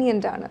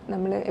കൺവീനിയൻ്റ് ആണ്,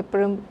 നമ്മൾ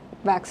എപ്പോഴും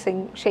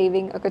വാക്സിങ്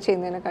ഷേവിങ് ഒക്കെ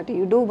ചെയ്യുന്നതിനെക്കാട്ടി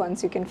you do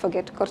once you can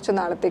forget, കുറച്ച്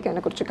നാളത്തേക്ക്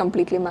അതിനെക്കുറിച്ച്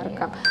കംപ്ലീറ്റ്ലി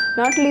മറക്കാം.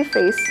 Not leave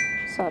face,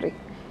 sorry,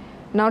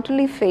 not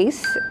only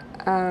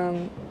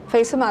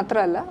face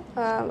മാത്രമല്ല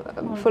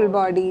ഫുൾ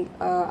ബോഡി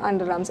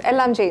അണ്ടർ ആംസ്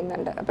എല്ലാം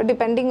ചെയ്യുന്നുണ്ട്. അപ്പോൾ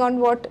depending on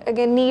what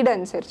again need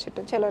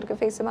അനുസരിച്ചിട്ട് ചിലർക്ക്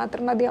ഫേസ്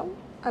മാത്രം മതിയാവും,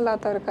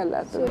 അല്ലാത്തവർക്ക്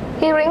അല്ലാത്തത്.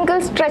 ഈ റിങ്കിൾ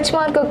സ്ട്രെച്ച്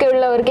മാർക്ക് ഒക്കെ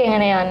ഉള്ളവർക്ക്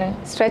എങ്ങനെയാണ്?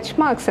 സ്ട്രെച്ച്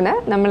മാർക്സിന്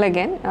നമ്മൾ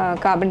അഗൈൻ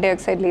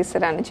CO2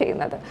 ലേസറാണ്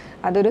ചെയ്യുന്നത്.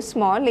 അതൊരു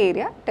സ്മോൾ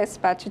ഏരിയ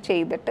ടെസ്റ്റ് പാച്ച്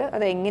ചെയ്തിട്ട്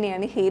അത്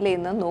എങ്ങനെയാണ് ഹീൽ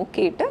ചെയ്യുന്നത്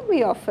നോക്കിയിട്ട്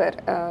വി ഓഫർ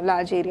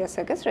ലാർജ്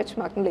ഏരിയാസൊക്കെ സ്ട്രെച്ച്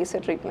മാർക്കിന്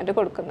ലേസർ ട്രീറ്റ്മെൻറ്റ്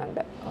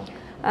കൊടുക്കുന്നുണ്ട്.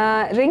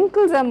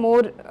 Wrinkles are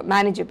more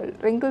manageable.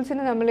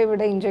 റിങ്കിൾസിന്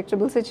നമ്മളിവിടെ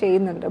ഇഞ്ചെക്റ്റബിൾസ്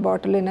ചെയ്യുന്നുണ്ട്,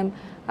 ബോട്ടിലിനും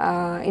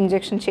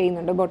ഇഞ്ചെക്ഷൻ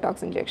ചെയ്യുന്നുണ്ട്,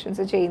 ബോട്ടോക്സ്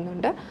ഇഞ്ചെക്ഷൻസ്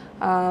ചെയ്യുന്നുണ്ട്.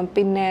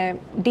 പിന്നെ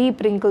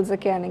ഡീപ്പ് റിങ്കിൾസ്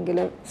ഒക്കെ ആണെങ്കിൽ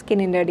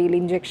സ്കിന്നിൻ്റെ അടിയിൽ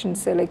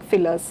ഇഞ്ചെക്ഷൻസ് ലൈക്ക്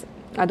ഫില്ലേഴ്സ്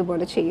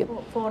അതുപോലെ ചെയ്യും.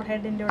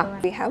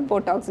 We have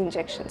Botox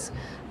injections.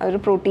 അതൊരു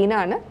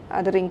പ്രോട്ടീനാണ്,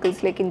 അത്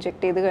റിങ്കിൾസിലേക്ക്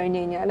ഇഞ്ചെക്ട് ചെയ്ത് കഴിഞ്ഞ്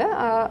കഴിഞ്ഞാൽ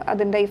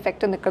അതിൻ്റെ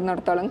ഇഫക്റ്റ്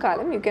നിൽക്കുന്നിടത്തോളം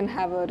കാലം യു ക്യാൻ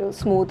ഹാവ് ഒരു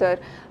smoother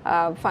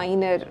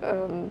finer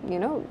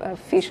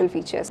facial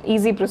features.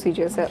 Easy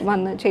procedures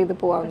വന്ന് ചെയ്ത്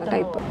പോകാവുന്ന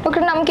ടൈപ്പ്.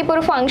 ഡോക്ടർ, നമുക്കിപ്പോൾ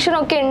ഒരു ഫംഗ്ഷൻ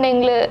ഒക്കെ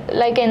ഉണ്ടെങ്കിൽ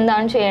ലൈക്ക്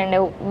എന്താണ്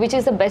ചെയ്യേണ്ടത്? Which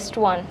is the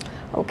best one?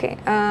 Okay,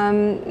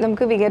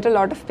 നമുക്ക് we get a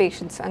lot of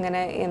patients.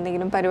 അങ്ങനെ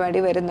എന്തെങ്കിലും പരിപാടി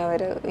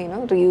വരുന്നവർ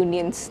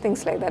റിയൂണിയൻസ്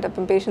തിങ്സ് ലൈക്ക് ദാറ്റ്.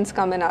 അപ്പം patients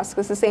come and ask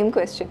us the same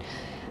question.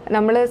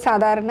 നമ്മൾ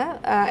സാധാരണ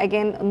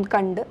അഗൈൻ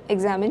കണ്ട്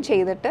എക്സാമിൻ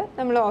ചെയ്തിട്ട്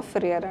നമ്മൾ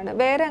ഓഫർ ചെയ്യാറാണ്.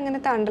 വേറെ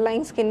അങ്ങനത്തെ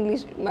അണ്ടർലൈൻ സ്കിൻ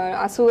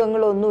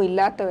അസുഖങ്ങളൊന്നും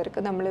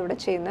ഇല്ലാത്തവർക്ക് നമ്മളിവിടെ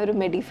ചെയ്യുന്ന ഒരു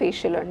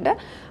മെഡിഫേഷ്യൽ ഉണ്ട്.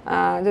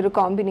 അതൊരു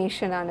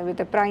കോമ്പിനേഷനാണ്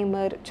വിത്ത്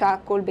പ്രൈമർ,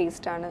 ചാർക്കോൾ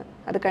ബേസ്ഡ് ആണ്.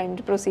 അത്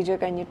കഴിഞ്ഞിട്ട് പ്രൊസീജിയർ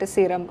കഴിഞ്ഞിട്ട്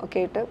സിറം ഒക്കെ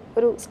ആയിട്ട്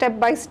ഒരു സ്റ്റെപ്പ്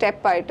ബൈ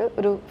സ്റ്റെപ്പായിട്ട്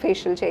ഒരു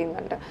ഫേഷ്യൽ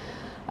ചെയ്യുന്നുണ്ട്.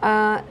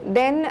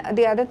 ദെൻ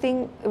ദി അതർ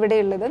തിങ്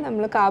ഇവിടെയുള്ളത്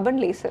നമ്മൾ കാർബൺ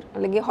ലേസർ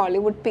അല്ലെങ്കിൽ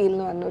ഹോളിവുഡ് പീൽ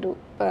എന്ന് പറഞ്ഞൊരു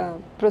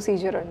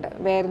പ്രൊസീജിയർ ഉണ്ട്.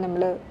 വേറെ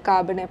നമ്മൾ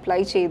കാർബൺ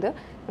അപ്ലൈ ചെയ്ത്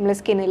നമ്മൾ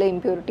സ്കിന്നിലെ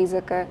ഇമ്പ്യൂരിറ്റീസ്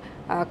ഒക്കെ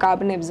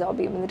കാർബൺ അബ്സോർബ്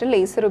ചെയ്യും, എന്നിട്ട്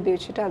ലേസർ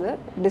ഉപയോഗിച്ചിട്ട് അത്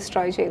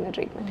ഡിസ്ട്രോയ് ചെയ്യുന്ന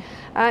ട്രീറ്റ്മെൻറ്റ്.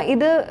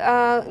 ഇത്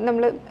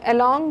നമ്മൾ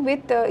അലോങ്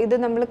വിത്ത് ഇത്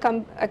നമ്മൾ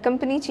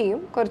അക്കമ്പനി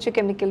ചെയ്യും കുറച്ച്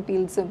കെമിക്കൽ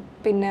പീൽസും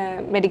പിന്നെ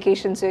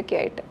മെഡിക്കേഷൻസും ഒക്കെ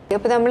ആയിട്ട്.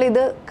 അപ്പോൾ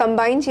നമ്മളിത്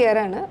കമ്പൈൻ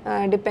ചെയ്യാറാണ്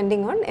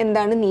ഡിപ്പെൻഡിങ് ഓൺ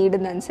എന്താണ്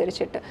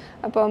നീഡെന്നനുസരിച്ചിട്ട്.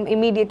 അപ്പം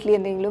ഇമ്മീഡിയറ്റ്ലി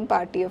എന്തെങ്കിലും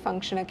പാർട്ടിയോ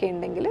ഫംഗ്ഷനൊക്കെ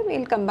ഉണ്ടെങ്കിൽ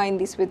will combine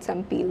this with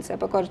some peels.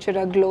 അപ്പോൾ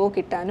കുറച്ചൊരു ഗ്ലോ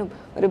കിട്ടാനും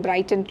ഒരു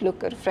ബ്രൈറ്റൻഡ്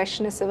ലുക്ക്, ഒരു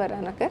ഫ്രഷ്നെസ്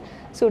വരാനൊക്കെ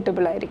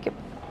സൂട്ടബിൾ ആയിരിക്കും.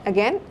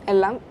 അഗൈൻ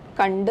എല്ലാം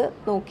കണ്ട്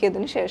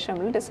നോക്കിയതിന് ശേഷം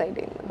നമ്മൾ ഡിസൈഡ്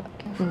ചെയ്യുന്നത്.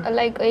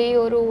 ലൈക്ക് ഈ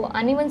ഒരു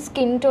അൺഇവൻ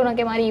സ്കിൻ ടോൺ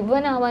ഒക്കെ മാറി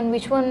ഇവൻ ആവാൻ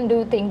which one do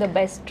you think the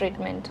best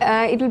treatment?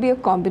 It will be A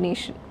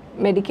combination.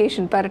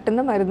 Medication,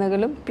 പരട്ടുന്ന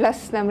മരുന്നുകളും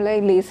പ്ലസ് നമ്മൾ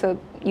ലേസർ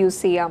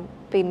യൂസ് ചെയ്യാം.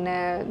 പിന്നെ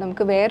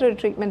നമുക്ക് വേറൊരു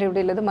ട്രീറ്റ്മെൻറ്റ്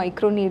ഇവിടെ ഉള്ളത്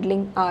മൈക്രോ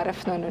നീഡ്ലിംഗ് RF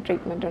എന്ന് പറഞ്ഞ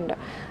ട്രീറ്റ്മെൻറ്റ് ഉണ്ട്.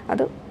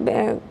 അത്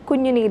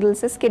കുഞ്ഞു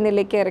നീഡിൽസ്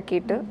സ്കിന്നിലേക്ക്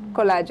ഇറക്കിയിട്ട്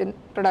കൊളാജൻ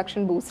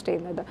പ്രൊഡക്ഷൻ ബൂസ്റ്റ്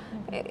ചെയ്യുന്നത്.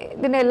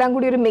 ഇതിനെല്ലാം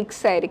കൂടി ഒരു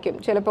മിക്സ് ആയിരിക്കും.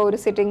 ചിലപ്പോൾ ഒരു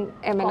സിറ്റിംഗ്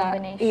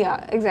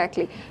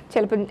എക്സാക്ട്ലി,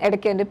 ചിലപ്പോൾ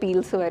ഇടയ്ക്ക് അതിൻ്റെ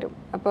പീൽസ് വരും.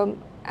 അപ്പം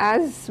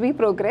ആസ് വി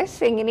പ്രോഗ്രസ്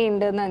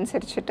എങ്ങനെയുണ്ടെന്ന്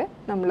അനുസരിച്ചിട്ട്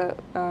നമ്മൾ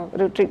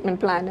ഒരു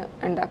ട്രീറ്റ്മെൻറ്റ് പ്ലാൻ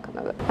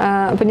ഉണ്ടാക്കുന്നത്.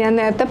 അപ്പോൾ ഞാൻ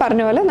നേരത്തെ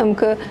പറഞ്ഞ പോലെ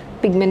നമുക്ക്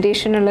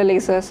പിഗ്മെൻറ്റേഷനുള്ള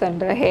ലേസേഴ്സ്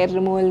ഉണ്ട്, ഹെയർ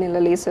റിമൂവലിനുള്ള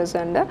ലേസേഴ്സ്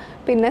ഉണ്ട്,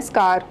 പിന്നെ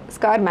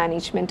സ്കാർ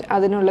മാനേജ്മെൻറ്റ്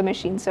അതിനുള്ള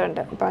മെഷീൻസ്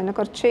ഉണ്ട്. അപ്പോൾ അതിനെ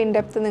കുറച്ച് ഇൻ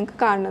ഡെപ്ത് നിങ്ങൾക്ക്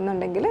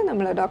കാണുന്നുണ്ടെങ്കിൽ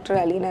നമ്മൾ ഡോക്ടർ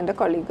അലീന എൻ്റെ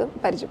കൊളീഗ്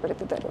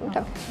പരിചയപ്പെടുത്തി തരും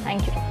കേട്ടോ.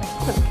 Thank you.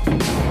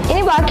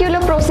 ഇനി ബാക്കിയുള്ള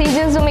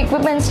പ്രൊസീജിയേഴ്സും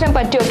എക്വിപ്മെൻറ്റ്സിനെ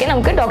പറ്റിയൊക്കെ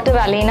നമുക്ക് ഡോക്ടർ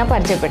അലീന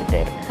പരിചയപ്പെടുത്തി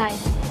തരും. ഹായ്.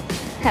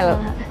 ഹലോ.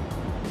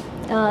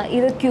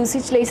 ഇത്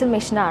ക്യൂസിച്ച് ലേസർ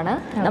മെഷീനാണ്.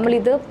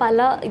 നമ്മളിത്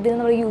ഇതിന്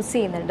നമ്മൾ യൂസ്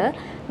ചെയ്യുന്നുണ്ട്.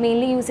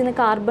 മെയിൻലി യൂസ് ചെയ്യുന്ന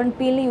കാർബൺ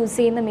പീലിന് യൂസ്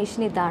ചെയ്യുന്ന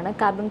മെഷീൻ ഇതാണ്.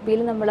 കാർബൺ പീൽ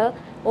നമ്മൾ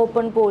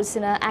ഓപ്പൺ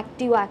പോഴ്സിന്,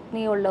 ആക്റ്റീവ്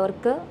ആക്നി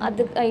ഉള്ളവർക്ക്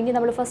അത് കഴിഞ്ഞ്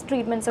നമ്മൾ ഫസ്റ്റ്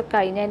ട്രീറ്റ്മെൻറ്റ്സ് ഒക്കെ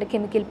കഴിഞ്ഞ് അതിൻ്റെ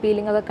കെമിക്കൽ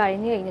പീലിംഗ് ഒക്കെ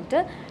കഴിഞ്ഞ് കഴിഞ്ഞിട്ട്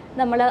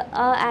നമ്മൾ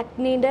ആ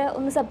ആക്നീൻ്റെ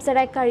ഒന്ന്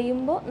സബ്സൈഡായി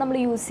കഴിയുമ്പോൾ നമ്മൾ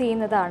യൂസ്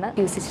ചെയ്യുന്നതാണ്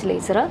ക്യൂസിച്ച്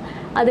ലേസർ.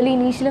 അതിൽ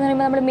ഇനീഷ്യൽ എന്ന്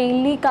പറയുമ്പോൾ നമ്മൾ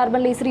മെയിൻലി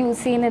കാർബൺ ലേസർ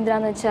യൂസ് ചെയ്യുന്നത്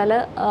എന്തിനാണെന്ന് വെച്ചാൽ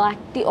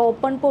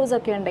ഓപ്പൺ പോഴ്സ്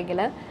ഒക്കെ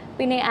ഉണ്ടെങ്കിൽ,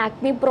 പിന്നെ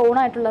ആക്നി പ്രോൺ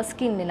ആയിട്ടുള്ള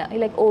സ്കിന്നിന്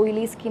ലൈക്ക്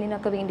ഓയിലി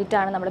സ്കിന്നിനൊക്കെ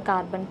വേണ്ടിയിട്ടാണ് നമ്മൾ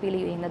കാർബൺ പീൽ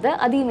ചെയ്യുന്നത്.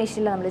 അത് ഈ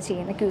മെഷീനിൽ നമ്മൾ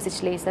ചെയ്യുന്ന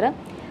ക്യൂസിച്ച് ലേസർ.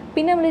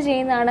 പിന്നെ നമ്മൾ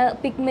ചെയ്യുന്നതാണ്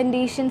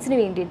പിഗ്മെൻറ്റേഷൻസിന്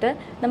വേണ്ടിയിട്ട്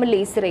നമ്മൾ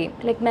ലേസർ ചെയ്യും.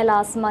 ലൈക്ക്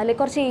മെലാസ്മ, ലൈക്ക്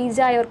കുറച്ച്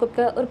ഏജ്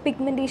ആയവർക്കൊക്കെ ഒരു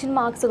പിഗ്മെൻറ്റേഷൻ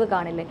മാർക്സ് ഒക്കെ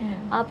കാണില്ലേ,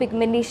 ആ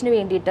പിഗ്മെൻറ്റേഷന്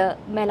വേണ്ടിയിട്ട്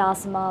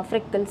മെലാസ്മ,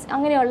 ഫ്രിക്കിൾസ്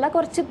അങ്ങനെയുള്ള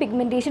കുറച്ച്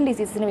പിഗ്മെൻറ്റേഷൻ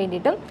ഡിസീസിന്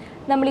വേണ്ടിയിട്ടും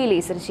നമ്മൾ ഈ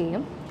ലേസർ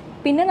ചെയ്യും.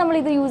 പിന്നെ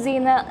നമ്മളിത് യൂസ്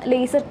ചെയ്യുന്ന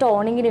ലേസർ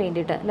ടോണിങ്ങിന്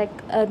വേണ്ടിയിട്ട്, ലൈക്ക്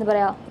എന്താ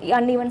പറയുക,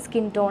 അൺഈവൺ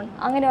സ്കിൻ ടോൺ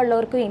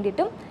അങ്ങനെയുള്ളവർക്ക്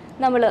വേണ്ടിയിട്ടും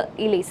നമ്മൾ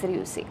ഈ ലേസർ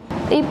യൂസ് ചെയ്യും.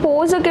 ഈ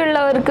പോസ് ഒക്കെ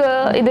ഉള്ളവർക്ക്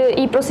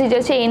ഈ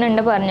പ്രൊസീജിയർ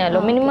ചെയ്യുന്നുണ്ട് പറഞ്ഞാലോ,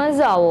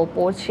 മിനിമൈസ് ആവോ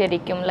പോസ്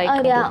ശരിക്കും?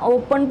 ലൈക്ക്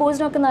ഓപ്പൺ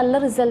പോസിനൊക്കെ നല്ല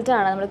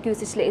റിസൾട്ടാണ് നമ്മൾ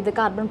ക്യൂസിച്ച് ഇത്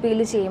കാർബൺ പീൽ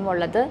ചെയ്യുമ്പോൾ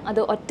ഉള്ളത്.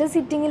 അത് ഒറ്റ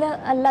സിറ്റിങ്ങിൽ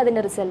അല്ല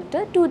അതിൻ്റെ റിസൾട്ട്,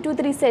 2 to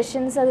 3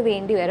 സെഷൻസ് അത്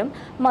വേണ്ടി വരും.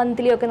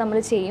 മന്ത്ലി ഒക്കെ നമ്മൾ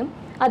ചെയ്യും.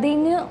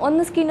 അതിന്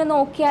ഒന്ന് സ്കിന്നൊന്ന്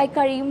ഓക്കെ ആയി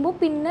കഴിയുമ്പോൾ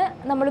പിന്നെ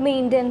നമ്മൾ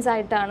മെയിൻ്റെനൻസ്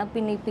ആയിട്ടാണ്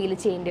പിന്നെ ഈ പീൽ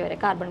ചെയ്യേണ്ടി വരിക,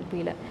 കാർബൺ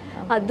പീല്.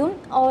 അതും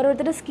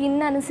ഓരോരുത്തരുടെ സ്കിൻ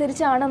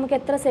അനുസരിച്ചാണ് നമുക്ക്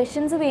എത്ര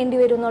സെഷൻസ് വേണ്ടി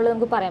വരും എന്നുള്ളത്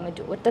നമുക്ക് പറയാൻ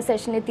പറ്റും. ഒറ്റ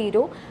സെഷനിൽ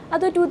തീരുമോ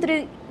അതോ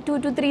 2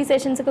 to 3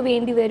 സെഷൻസ് ഒക്കെ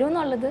വേണ്ടി വരും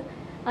എന്നുള്ളത്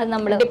അത്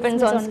നമ്മൾ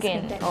depends on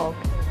skin.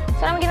 Okay.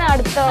 So നമുക്കിനി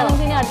അടുത്ത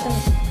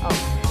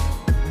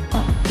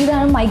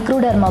ഇതാണ്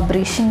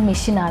മൈക്രോഡെർമാബ്രേഷൻ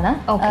മെഷീനാണ്.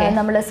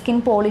 നമ്മൾ സ്കിൻ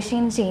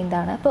പോളിഷിങ്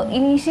ചെയ്യുന്നതാണ്. അപ്പോൾ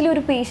ഇനീഷ്യലി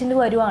ഒരു പേഷ്യൻ്റ്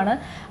വരുവാണ്,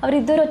 അവർ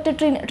ഇതൊരു ഒറ്റ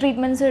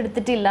ട്രീറ്റ്മെൻറ്റ്സും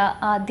എടുത്തിട്ടില്ല,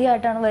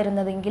 ആദ്യമായിട്ടാണ്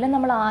വരുന്നതെങ്കിൽ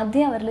നമ്മൾ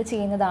ആദ്യം അവരിൽ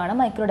ചെയ്യുന്നതാണ്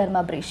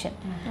മൈക്രോഡെർമാബ്രേഷൻ,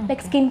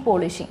 ലൈക്ക് സ്കിൻ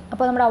പോളിഷിങ്.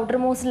 അപ്പോൾ നമ്മുടെ ഔട്ടർ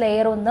മോസ്റ്റ്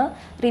ലെയർ ഒന്ന്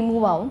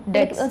റിമൂവ് ആവും,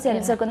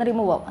 സെൽസ് ഒക്കെ ഒന്ന്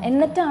റിമൂവ് ആവും,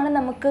 എന്നിട്ടാണ്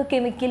നമുക്ക്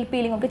കെമിക്കൽ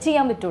പീലിംഗ് ഒക്കെ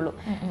ചെയ്യാൻ പറ്റുള്ളൂ.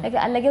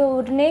 അല്ലെങ്കിൽ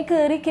ഉടനെ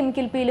കയറി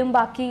കെമിക്കൽ പീലും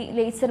ബാക്കി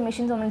ലേസർ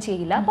മെഷീൻസ് ഒന്നും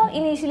ചെയ്യില്ല. അപ്പോൾ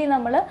ഇനീഷ്യലി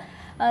നമ്മൾ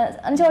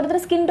ഓരോരുത്തർ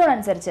സ്കിൻ ടോൺ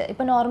അനുസരിച്ച്,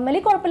 ഇപ്പോൾ നോർമലി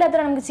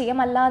കുഴപ്പമില്ലാത്തവരാണ് നമുക്ക് ചെയ്യാം,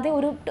 അല്ലാതെ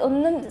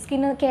ഒന്നും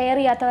സ്കിൻ കെയർ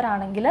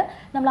ചെയ്യാത്തവരാണെങ്കിൽ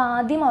നമ്മൾ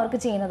ആദ്യം അവർക്ക്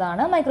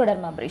ചെയ്യുന്നതാണ്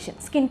മൈക്രോഡെർമാബ്രേഷൻ,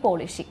 സ്കിൻ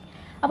പോളിഷിങ്.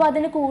 അപ്പോൾ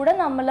അതിന് കൂടെ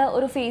നമ്മൾ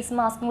ഒരു ഫേസ്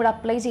മാസ്കും കൂടെ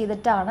അപ്ലൈ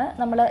ചെയ്തിട്ടാണ്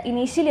നമ്മൾ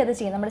ഇനീഷ്യലി അത്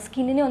ചെയ്യുന്നത്. നമ്മുടെ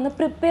സ്കിന്നിനെ ഒന്ന്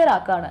പ്രിപ്പയർ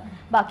ആക്കുകയാണ്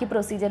ബാക്കി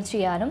പ്രൊസീജിയർ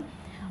ചെയ്യാനും.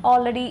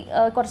 ഓൾറെഡി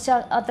കുറച്ച്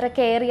അത്ര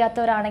കെയർ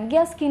ചെയ്യാത്തവരാണെങ്കിൽ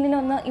ആ സ്കിന്നിനെ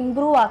ഒന്ന്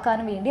ഇമ്പ്രൂവ്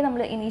ആക്കാനും വേണ്ടി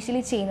നമ്മൾ ഇനീഷ്യലി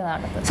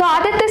ചെയ്യുന്നതാണ്. സോ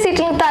ആദ്യത്തെ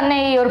സിറ്റിംഗ് തന്നെ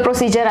ഈ ഒരു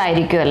പ്രൊസീജിയർ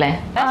ആയിരിക്കും അല്ലേ?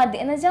 ആദ്യം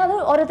എന്ന് വെച്ചാൽ അത്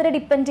ഓരോരുത്തരെ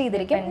ഡിപ്പെൻഡ്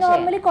ചെയ്തിരിക്കും.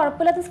 നോർമലി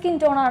കുഴപ്പമില്ലാത്ത സ്കിൻ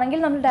ടോൺ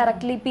ആണെങ്കിൽ നമ്മൾ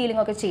ഡയറക്റ്റ്ലി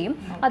പീലിംഗ് ഒക്കെ ചെയ്യും.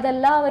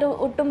 അതല്ല അവർ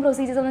ഒട്ടും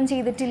പ്രൊസീജിയേഴ്സ് ഒന്നും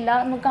ചെയ്തിട്ടില്ല,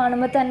 നമുക്ക്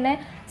കാണുമ്പോൾ തന്നെ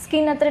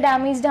സ്കിൻ അത്ര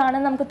ഡാമേജ്ഡ്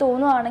ആണെന്ന് നമുക്ക്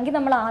തോന്നുവാണെങ്കിൽ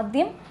നമ്മൾ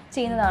ആദ്യം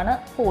ചെയ്യുന്നതാണ്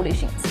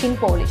പോളിഷിങ്, സ്കിൻ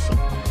പോളിഷിങ്.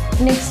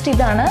 നെക്സ്റ്റ്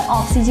ഇതാണ്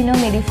ഓക്സിജനോ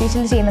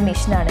മെഡിഫേഷ്യൽ ചെയ്യുന്ന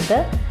മെഷീനാണിത്.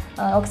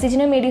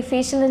 ഓക്സിജനോ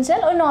മെഡിഫേഷ്യൽ എന്ന്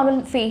വെച്ചാൽ ഒരു നോർമൽ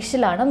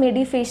ഫേഷ്യലാണ്,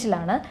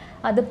 മെഡിഫേഷ്യലാണ്.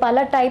 അത്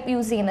പല ടൈപ്പ്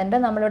യൂസ് ചെയ്യുന്നുണ്ട്.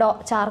 നമ്മളുടെ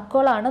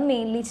ചാർക്കോളാണ്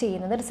മെയിൻലി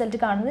ചെയ്യുന്നത്. റിസൾട്ട്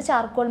കാണുന്നത്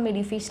ചാർക്കോൾ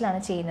മെഡിഫേഷ്യലാണ്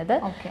ചെയ്യുന്നത്.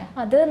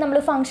 അത് നമ്മൾ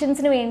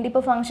ഫംഗ്ഷൻസിന് വേണ്ടി,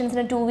 ഇപ്പോൾ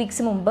ഫംഗ്ഷൻസിന് 2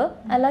 വീക്സ് മുമ്പ്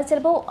അല്ല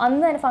ചിലപ്പോൾ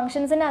അന്ന് തന്നെ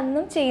ഫംഗ്ഷൻസിന്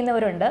അന്നും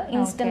ചെയ്യുന്നവരുണ്ട്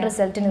ഇൻസ്റ്റൻറ്റ്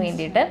റിസൾട്ടിന്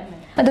വേണ്ടിയിട്ട്.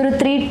 അതൊരു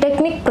 3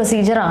 ടെക്നിക്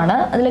പ്രൊസീജിയറാണ്.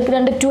 അതിലേക്ക്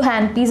 2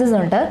 ഹാൻഡ് പീസസ്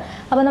ഉണ്ട്.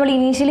 അപ്പോൾ നമ്മൾ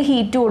ഇനീഷ്യലി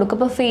ഹീറ്റ് കൊടുക്കും.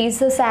 ഇപ്പോൾ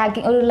ഫേസ്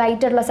സാഗിങ്, ഒരു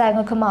ലൈറ്റായിട്ടുള്ള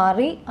സാഗിങ് ഒക്കെ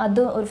മാറി,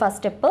 അത് ഒരു ഫസ്റ്റ്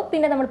സ്റ്റെപ്പ്.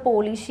 പിന്നെ നമ്മൾ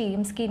പോളിഷ്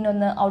ചെയ്യും,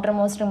 സ്കിന്നൊന്ന് ഔട്ടർ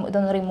മോസ്റ്റ്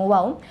ഇതൊന്ന് റിമൂവ്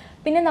ആവും.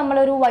 പിന്നെ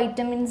നമ്മളൊരു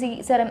വൈറ്റമിൻ സി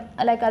സെറം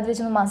ലൈക്ക് അത്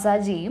വെച്ചൊന്ന്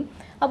മസാജ് ചെയ്യും.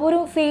 അപ്പോൾ ഒരു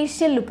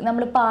ഫേഷ്യൽ ലുക്ക്,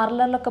 നമ്മൾ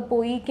പാർലറിലൊക്കെ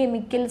പോയി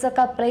കെമിക്കൽസ്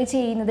ഒക്കെ അപ്ലൈ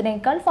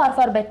ചെയ്യുന്നതിനേക്കാൾ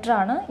ഫാർ ബെറ്റർ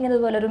ആണ് ഇങ്ങനെ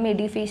ഇതുപോലെ ഒരു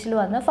മെഡിഫേഷ്യൽ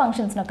വന്ന്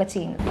ഫംഗ്ഷൻസിനൊക്കെ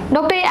ചെയ്യുന്നത്.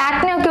 ഡോക്ടർ,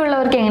 ആക്നെ ഒക്കെ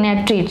ഉള്ളവർക്ക്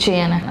എങ്ങനെയാണ് ട്രീറ്റ്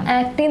ചെയ്യാനാണ്?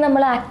 ആക്നെ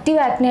നമ്മൾ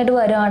ആക്റ്റീവ് ആക്നെ ആയിട്ട്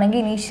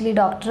വരുവാണെങ്കിൽ ഇനീഷ്യലി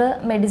ഡോക്ടർ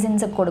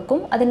മെഡിസിൻസ് ഒക്കെ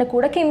കൊടുക്കും. അതിൻ്റെ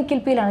കൂടെ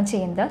കെമിക്കൽ പീലാണ്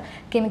ചെയ്യുന്നത്.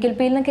 കെമിക്കൽ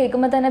പീൽ എന്ന്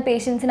കേൾക്കുമ്പോൾ തന്നെ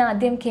പേഷ്യൻസിന്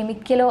ആദ്യം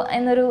കെമിക്കലോ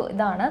എന്നൊരു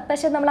ഇതാണ്.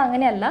 പക്ഷെ നമ്മൾ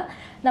അങ്ങനെയല്ല,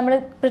 നമ്മൾ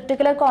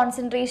പെർട്ടിക്കുലർ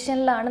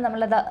കോൺസെൻട്രേഷനിലാണ്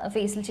നമ്മളത്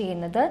ഫേസിൽ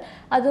ചെയ്യുന്നത്.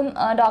 അതും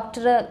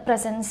ഡോക്ടർ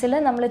പ്രസൻസിൽ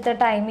നമ്മൾ ഇത്ര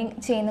ടൈമിങ്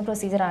ചെയ്യുന്ന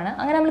പ്രൊസീജിയറാണ്.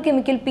 അങ്ങനെ നമ്മൾ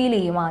കെമിക്കൽ പീൽ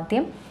ചെയ്യും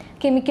ആദ്യം.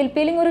 കെമിക്കൽ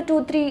പീലിംഗ് ഒരു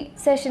 2-3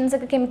 സെഷൻസ്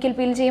ഒക്കെ കെമിക്കൽ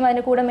പീൽ ചെയ്യും.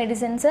 അതിൻ്റെ കൂടെ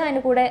മെഡിസിൻസ്,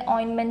 അതിൻ്റെ കൂടെ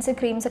ഓയിൻമെൻറ്റ്സ്,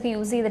 ക്രീംസ് ഒക്കെ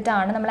യൂസ്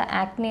ചെയ്തിട്ടാണ് നമ്മൾ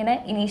ആക്നീനെ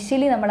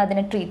ഇനീഷ്യലി നമ്മൾ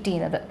അതിനെ ട്രീറ്റ്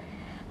ചെയ്യുന്നത്.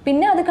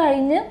 പിന്നെ അത്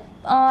കഴിഞ്ഞ്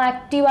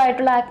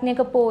ആക്റ്റീവായിട്ടുള്ള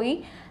ആക്നെയൊക്കെ പോയി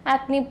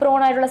ആക്നി പ്രോൺ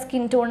ആയിട്ടുള്ള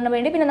സ്കിൻ ടോണിന്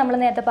വേണ്ടി പിന്നെ നമ്മൾ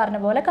നേരത്തെ പറഞ്ഞ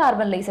പോലെ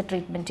കാർബൺ ലേസർ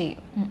ട്രീറ്റ്മെൻറ്റ്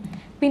ചെയ്യും.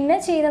 പിന്നെ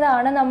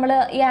ചെയ്യുന്നതാണ് നമ്മൾ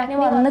ഈ ആക്നെ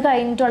വന്ന്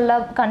കഴിഞ്ഞിട്ടുള്ള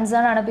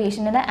കൺസേൺ ആണ്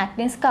പേഷ്യൻറ്റിൻ്റെ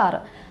ആക്നെ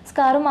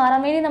സ്കാർ മാറാൻ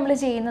വേണ്ടി നമ്മൾ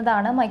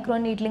ചെയ്യുന്നതാണ് മൈക്രോ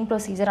നീഡ്ലിംഗ്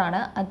പ്രൊസീജിയറാണ്.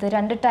 അത്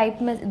 2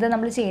 ടൈപ്പ് ഇത്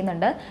നമ്മൾ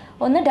ചെയ്യുന്നുണ്ട്.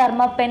 ഒന്ന്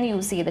ഡെർമ പെൻ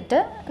യൂസ് ചെയ്തിട്ട്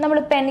നമ്മൾ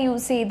പെൻ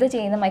യൂസ് ചെയ്ത്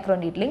ചെയ്യുന്ന മൈക്രോ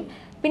നീഡ്ലിംഗ്.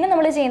 പിന്നെ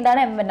നമ്മൾ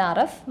ചെയ്യുന്നതാണ്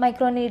MNRF,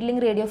 micro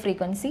needling radio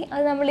frequency.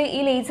 അത് നമ്മൾ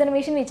ഈ ലേസർ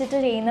മെഷീൻ വെച്ചിട്ട്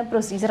ചെയ്യുന്ന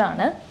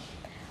പ്രൊസീജിയറാണ്.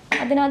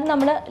 അതിനകത്ത്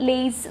നമ്മൾ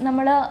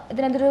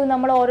ഇതിനകത്തൊരു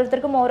നമ്മൾ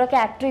ഓരോരുത്തർക്കും ഓരോ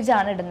കാട്രിഡ്ജ്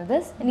ആണ് ഇടുന്നത്.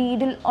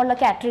 നീഡിൽ ഉള്ള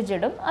കാട്രിഡ്ജ്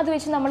ഇടും. അത്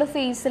വെച്ച് നമ്മൾ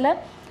ഫേസിൽ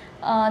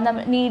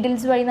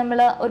നീഡിൽസ് വഴി നമ്മൾ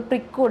ഒരു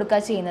പ്രിക്ക് കൊടുക്കുക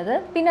ചെയ്യുന്നത്.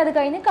 പിന്നെ അത്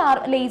കഴിഞ്ഞ്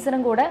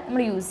ലേസറും കൂടെ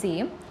നമ്മൾ യൂസ്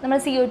ചെയ്യും. നമ്മൾ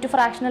CO2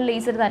 ഫ്രാക്ഷണൽ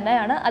ലേസർ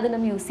തന്നെയാണ്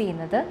അതിലും യൂസ്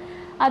ചെയ്യുന്നത്.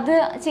 അത്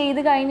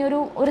ചെയ്ത് കഴിഞ്ഞൊരു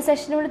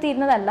സെഷനോട്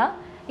തീരുന്നതല്ല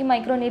ഈ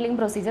മൈക്രോ നീഡ്ലിംഗ്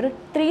പ്രൊസീജിയർ.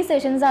 3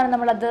 സെഷൻസ് ആണ്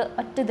നമ്മളത്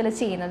ഒറ്റ ഇതിൽ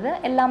ചെയ്യുന്നത്.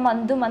 എല്ലാ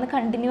മന്തും അത്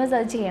കണ്ടിന്യൂസ്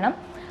അത് ചെയ്യണം.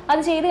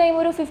 അത് ചെയ്ത്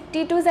കഴിയുമ്പോൾ ഒരു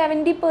 50 to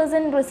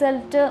 70%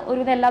 റിസൾട്ട്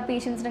ഒരു എല്ലാ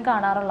പേഷ്യൻസിനും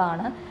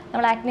കാണാറുള്ളതാണ്.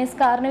 നമ്മൾ ആക്നെ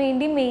സ്കാറിന്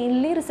വേണ്ടി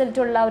മെയിൻലി റിസൾട്ട്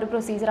ഉള്ള ഒരു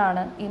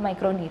പ്രൊസീജിയറാണ് ഈ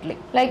മൈക്രോ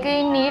നീഡ്ലിംഗ്. ലൈക്ക്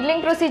ഈ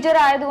നീഡ്ലിംഗ് പ്രൊസീജിയർ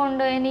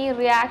ആയതുകൊണ്ട് ഇനി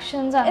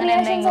റിയാക്ഷൻസ്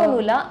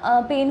ഒന്നുമില്ല.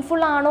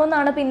 പെയിൻഫുൾ ആണോ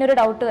എന്നാണ് പിന്നെ ഒരു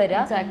ഡൗട്ട്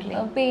വരിക.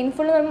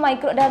 പെയിൻഫുൾ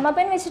ഡെർമ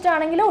പെൻ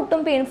വെച്ചിട്ടാണെങ്കിൽ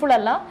ഒട്ടും പെയിൻഫുൾ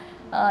അല്ല.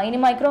 ഇനി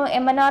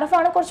MNRF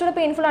ആണ് കുറച്ചുകൂടെ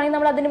പെയിൻഫുൾ ആണെങ്കിൽ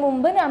നമ്മൾ അതിന്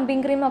മുമ്പ്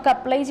നമ്പിങ് ക്രീം ഒക്കെ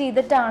അപ്ലൈ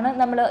ചെയ്തിട്ടാണ്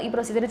നമ്മൾ ഈ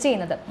പ്രൊസീജിയർ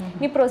ചെയ്യുന്നത്.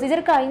 ഈ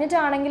പ്രൊസീജിയർ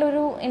കഴിഞ്ഞിട്ടാണെങ്കിൽ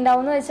ഒരു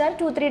ഉണ്ടാവുന്ന വെച്ചാൽ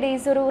 2-3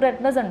 ഡേയ്സ് ഒരു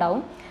റെഡ്നെസ്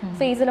ഉണ്ടാവും,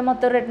 ഫേസിൽ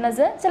മൊത്തം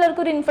റെഡ്നെസ്,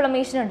 ചിലർക്ക് ഒരു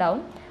ഇൻഫ്ലമേഷൻ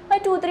ഉണ്ടാവും. ആ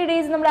 2-3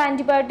 ഡേയ്സ് നമ്മൾ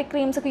ആൻറ്റിബയോട്ടിക്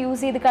ക്രീംസ് ഒക്കെ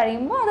യൂസ് ചെയ്ത്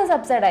കഴിയുമ്പോൾ അത്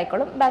സബ്സൈഡ്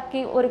ആയിക്കോളും,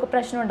 ബാക്കി ഒരു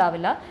പ്രശ്നം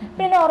ഉണ്ടാവില്ല.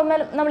 പിന്നെ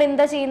നോർമൽ നമ്മൾ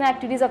എന്താ ചെയ്യുന്ന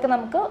ആക്ടിവിറ്റീസ് ഒക്കെ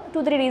നമുക്ക്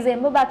 2-3 ഡേയ്സ്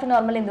കഴിയുമ്പോൾ ബാക്കി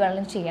നോർമൽ എന്ത്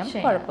വേണമെങ്കിലും ചെയ്യാം,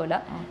 കുഴപ്പമില്ല.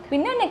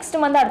 പിന്നെ നെക്സ്റ്റ്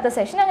മന്ത് അടുത്ത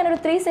സെഷൻ, അങ്ങനെ ഒരു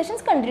 3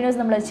 സെഷൻസ് കണ്ടിന്യൂസ്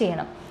നമ്മൾ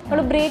ചെയ്യണം.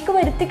 നമ്മൾ ബ്രേക്ക്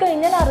വരുത്തി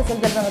കഴിഞ്ഞാൽ ആ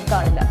റിസൾട്ട് നമുക്ക്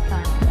കാണില്ല.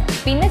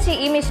 പിന്നെ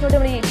ഈ മെഷീനോട്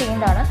നമ്മൾ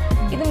ചെയ്യുന്നതാണ്.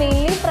 ഇത്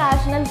മെയിൻലി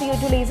ഫ്രാക്ഷണൽ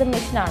CO2 ലേസർ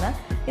മെഷീനാണ്.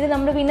 ഇത്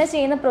നമ്മൾ പിന്നെ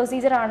ചെയ്യുന്ന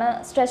പ്രൊസീജിയറാണ്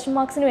സ്ട്രെച്ച്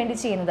മാർക്സിന് വേണ്ടി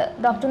ചെയ്യുന്നത്.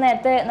 ഡോക്ടർ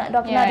നേരത്തെ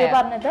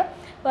പറഞ്ഞത്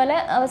പോലെ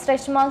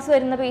സ്ട്രെച്ച് മാർക്സ്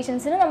വരുന്ന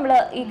പേഷ്യൻസിന് നമ്മൾ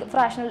ഈ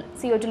ഫ്രാക്ഷണൽ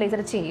CO2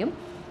 ലേസർ ചെയ്യും.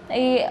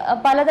 ഈ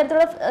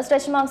പലതരത്തിലുള്ള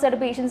സ്ട്രെച്ച് മാർക്സ്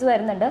ആയിട്ട് പേഷ്യൻസ്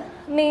വരുന്നുണ്ട്.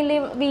 മെയിൻലി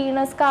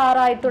വീണ്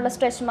സ്കാറായിട്ടുള്ള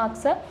സ്ട്രെച്ച്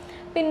മാർക്സ്,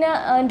 പിന്നെ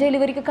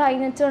ഡെലിവറിക്ക്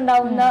കഴിഞ്ഞിട്ട്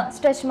ഉണ്ടാവുന്ന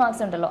സ്ട്രെച്ച്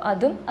മാർക്സ് ഉണ്ടല്ലോ,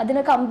 അതും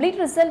അതിന്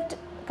കംപ്ലീറ്റ് റിസൾട്ട്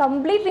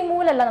കംപ്ലീറ്റ്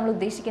റിമൂവൽ അല്ല നമ്മൾ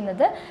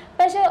ഉദ്ദേശിക്കുന്നത്,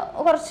 പക്ഷെ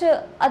കുറച്ച്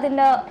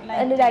അതിൻ്റെ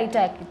ലൈറ്റ്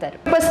ആക്കി തരും.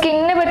 ഇപ്പോൾ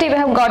സ്കിന്നിനെ പറ്റി you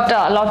have got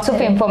lots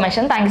of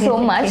information, thank you so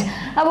much.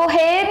 അപ്പോൾ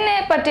ഹെയറിനെ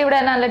പറ്റി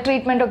ഇവിടെ നല്ല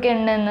ട്രീറ്റ്മെന്റ് ഒക്കെ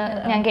ഉണ്ടെന്ന്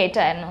ഞാൻ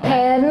കേട്ടായിരുന്നു.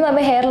 ഹെയറിന്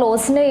പറയുമ്പോൾ ഹെയർ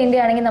ലോസിന്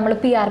വേണ്ടിയാണെങ്കിൽ നമ്മൾ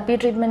PRP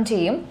ട്രീറ്റ്മെന്റ്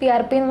ചെയ്യും.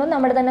 PRP എന്ന് പറയുമ്പോൾ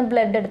നമ്മുടെ തന്നെ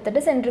ബ്ലഡ്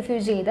എടുത്തിട്ട്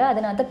സെൻട്രിഫ്യൂജ് ചെയ്ത്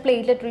അതിനകത്ത്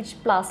platelet rich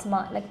plasma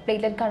like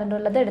platelet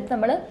കണ്ടുള്ളത് എടുത്ത്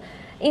നമ്മൾ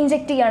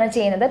ഇഞ്ചെക്ട് ചെയ്യാണ്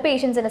ചെയ്യുന്നത്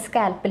പേഷ്യൻസിൻ്റെ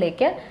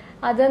സ്കാൽപ്പിലേക്ക്.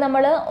 അത്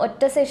നമ്മൾ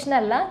ഒറ്റ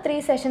സെഷനല്ല 3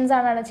 സെഷൻസ്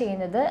ആണ്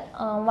ചെയ്യുന്നത്.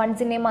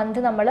 വൺസ് ഇൻ എ മന്ത്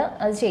നമ്മൾ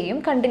അത് ചെയ്യും,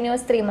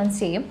 കണ്ടിന്യൂസ് 3 months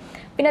ചെയ്യും.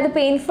 പിന്നെ അത്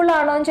പെയിൻഫുൾ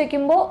ആണോ എന്ന്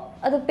ചോദിക്കുമ്പോൾ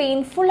അത്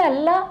പെയിൻഫുൾ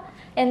അല്ല,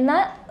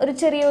 എന്നാൽ ഒരു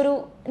ചെറിയൊരു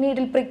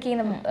നീഡിൽ പ്രിക്ക്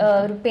ചെയ്യുന്ന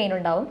ഒരു പെയിൻ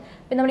ഉണ്ടാവും.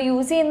 പിന്നെ നമ്മൾ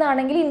യൂസ്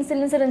ചെയ്യുന്നതാണെങ്കിൽ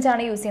ഇൻസുലിൻ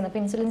സിറിഞ്ചാണ് യൂസ് ചെയ്യുന്നത്.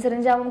 അപ്പോൾ ഇൻസുലിൻ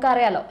സിറിഞ്ച് ആകുമ്പോൾ നമുക്ക്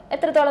അറിയാലോ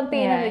എത്രത്തോളം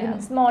പെയിൻ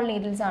ആയിരിക്കും. സ്മോൾ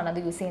നീഡിൽസ് ആണ് അത്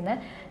യൂസ് ചെയ്യുന്നത്.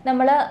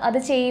 നമ്മൾ അത്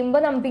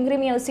ചെയ്യുമ്പോൾ നമ്പിങ്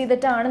ക്രീം യൂസ്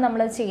ചെയ്തിട്ടാണ്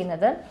നമ്മളത്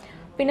ചെയ്യുന്നത്.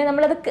 പിന്നെ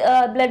നമ്മളത്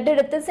ബ്ലഡ്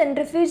എടുത്ത്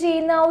സെൻട്രിഫ്യൂജ്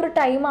ചെയ്യുന്ന ആ ഒരു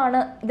ടൈമാണ്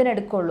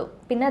ഇതിനെടുക്കുള്ളൂ.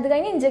 പിന്നെ അത്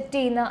കഴിഞ്ഞ് ഇഞ്ചെക്ട്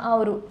ചെയ്യുന്ന ആ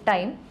ഒരു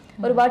ടൈം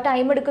ഒരുപാട്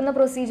ടൈം എടുക്കുന്ന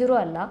പ്രൊസീജിയറും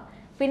അല്ല.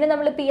 പിന്നെ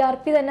നമ്മൾ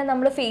PRP തന്നെ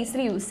നമ്മൾ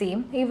ഫേസിൽ യൂസ് ചെയ്യും.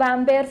 ഈ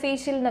വാമ്പയർ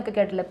ഫേഷ്യൽ എന്നൊക്കെ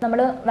കേട്ടില്ല, നമ്മൾ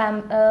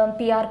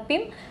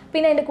PRPയും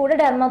പിന്നെ അതിൻ്റെ കൂടെ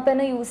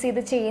ഡെർമാപ്പെനും യൂസ്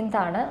ചെയ്ത്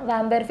ചെയ്യുന്നതാണ്.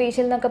 വാമ്പയർ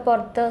ഫേഷ്യൽ എന്നൊക്കെ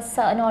പുറത്ത്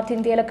നോർത്ത്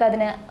ഇന്ത്യയിലൊക്കെ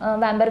അതിനെ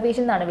വാമ്പയർ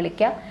ഫേഷ്യൽ എന്നാണ്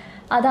വിളിക്കുക.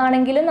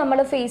 അതാണെങ്കിലും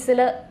നമ്മൾ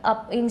ഫേസിൽ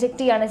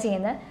ഇഞ്ചെക്ട് ചെയ്യാണ്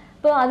ചെയ്യുന്നത്.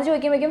 അപ്പോൾ അത്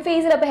ചോദിക്കുമ്പോഴേക്കും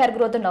ഫേസിൽ അപ്പോൾ ഹെയർ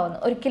ഗ്രോത്ത് ഉണ്ടാവുന്നു,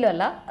 ഒരിക്കലും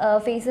അല്ല.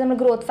 ഫേസിൽ നമ്മൾ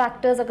ഗ്രോത്ത്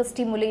ഫാക്ടേഴ്സ് ഒക്കെ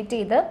സ്റ്റിമുലേറ്റ്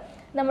ചെയ്ത്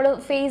നമ്മൾ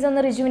ഫേസ്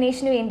ഒന്ന്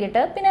റിജുവിനേഷന്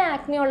വേണ്ടിയിട്ട്, പിന്നെ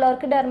ആക്നി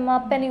ഉള്ളവർക്ക്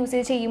ഡെർമാപ്പെൻ യൂസ്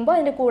ചെയ്ത് ചെയ്യുമ്പോൾ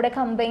അതിൻ്റെ കൂടെ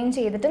കമ്പൈൻ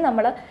ചെയ്തിട്ട്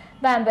നമ്മൾ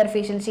വാമ്പയർ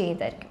ഫേഷ്യൽ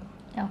ചെയ്തായിരിക്കും.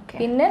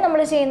 പിന്നെ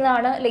നമ്മൾ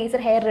ചെയ്യുന്നതാണ്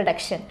laser hair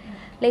reduction.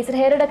 Laser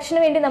hair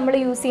റിഡക്ഷന് വേണ്ടി നമ്മൾ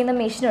യൂസ് ചെയ്യുന്ന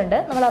മെഷീനുണ്ട്.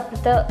 നമ്മൾ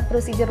അപ്പുറത്തെ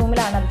പ്രൊസീജിയർ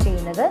റൂമിലാണ് അത്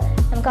ചെയ്യുന്നത്.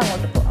 നമുക്ക്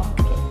അങ്ങോട്ട് പോകാം.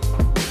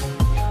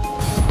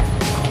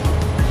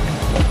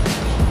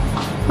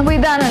 അപ്പോൾ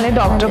ഇതാണ്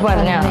ഡോക്ടർ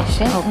പറഞ്ഞ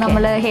മെഷീൻ.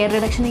 നമ്മൾ ഹെയർ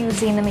റിഡക്ഷൻ യൂസ്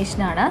ചെയ്യുന്ന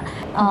മെഷീനാണ്.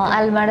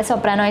 അൽമയുടെ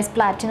സൊപ്രാനോയിസ്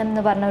പ്ലാറ്റിനം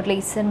എന്ന് പറഞ്ഞ ഒരു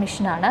ലേസർ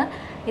മെഷീനാണ്.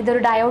 ഇതൊരു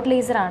ഡയോഡ്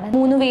ലേസറാണ്.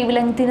 3 വേവ്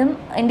ലെങ്തിനും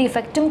അതിൻ്റെ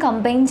ഇഫക്റ്റും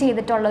കമ്പൈൻ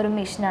ചെയ്തിട്ടുള്ള ഒരു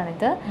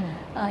മെഷീനാണിത്.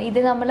 ഇത്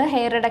നമ്മൾ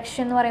ഹെയർ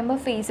റിഡക്ഷൻ എന്ന് പറയുമ്പോൾ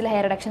ഫേസിൽ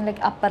hair reduction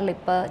like upper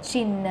lip,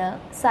 ചിന്ന്,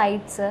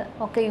 sides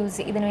ഒക്കെ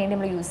ഇതിനു വേണ്ടി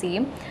നമ്മൾ യൂസ്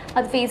ചെയ്യും.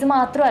 അത് ഫേസ്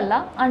മാത്രമല്ല,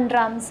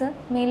 അൺഡ്രാംസ്,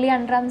 മെയിൻലി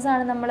അൺഡ്രാംസ്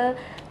ആണ്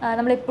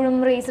നമ്മളെപ്പോഴും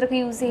റേസറൊക്കെ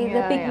യൂസ് ചെയ്ത്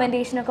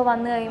പിഗ്മെൻറ്റേഷനൊക്കെ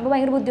വന്നു കഴിയുമ്പോൾ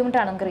ഭയങ്കര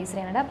ബുദ്ധിമുട്ടാണ് നമുക്ക് റേസർ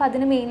ചെയ്യാനായിട്ട്. അപ്പോൾ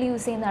അതിന് മെയിൻലി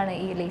യൂസ് ചെയ്യുന്നതാണ്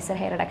ഈ ലേസർ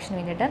ഹെയർ റിഡക്ഷന്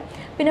വേണ്ടിയിട്ട്.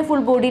 പിന്നെ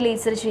ഫുൾ ബോഡി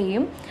ലേസർ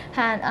ചെയ്യും.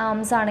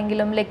 ആംസ്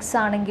ആണെങ്കിലും ലെഗ്സ്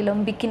ആണെങ്കിലും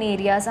ബിക്കിനി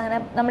ഏരിയാസ്, അങ്ങനെ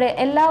നമ്മുടെ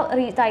എല്ലാ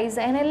തൈസ്,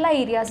 അങ്ങനെ എല്ലാ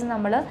ഏരിയാസും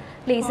നമ്മൾ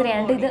ലേസർ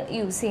ചെയ്യാനായിട്ട് ഇത്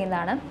യൂസ്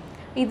ചെയ്യുന്നതാണ്.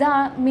 ഇതാ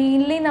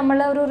മെയിൻലി നമ്മൾ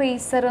ഒരു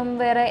റേസറും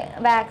വേറെ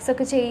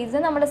വാക്സൊക്കെ ചെയ്ത്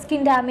നമ്മുടെ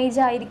സ്കിൻ ഡാമേജ്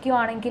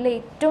ആയിരിക്കുവാണെങ്കിൽ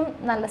ഏറ്റവും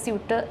നല്ല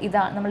സ്യൂട്ട്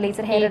ഇതാണ്, നമ്മൾ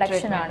ലേസർ ഹെയർ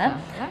റിഡക്ഷൻ ആണ്.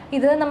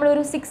 ഇത്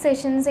നമ്മളൊരു 6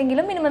 സെഷൻസ്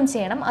എങ്കിലും മിനിമം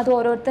ചെയ്യണം. അത്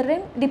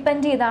ഓരോരുത്തരുടെയും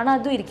ഡിപ്പെൻഡ് ചെയ്താണ്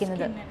അതും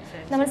ഇരിക്കുന്നത്.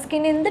 നമ്മൾ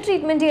സ്കിൻ എന്ത്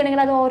ട്രീറ്റ്മെൻറ്റ്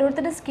ചെയ്യണമെങ്കിൽ അത്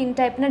ഓരോരുത്തരുടെ സ്കിൻ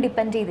ടൈപ്പിനെ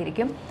ഡിപ്പെൻഡ്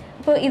ചെയ്തിരിക്കും.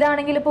 ഇപ്പോൾ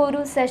ഇതാണെങ്കിൽ ഇപ്പോൾ ഒരു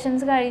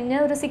സെഷൻസ് കഴിഞ്ഞ്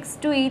ഒരു 6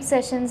 to 8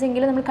 സെഷൻസ്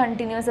എങ്കിലും നമ്മൾ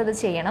കണ്ടിന്യൂസ് അത്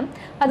ചെയ്യണം.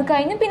 അത്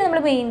കഴിഞ്ഞ് പിന്നെ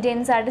നമ്മൾ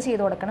മെയിൻറ്റെയിൻസ് ആയിട്ട്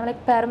ചെയ്ത് കൊടുക്കണം.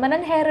 ലൈക്ക്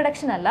പെർമനൻറ്റ് ഹെയർ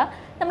റിഡക്ഷൻ അല്ല,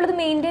 നമ്മളത്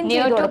മെയിൻറ്റെയിൻ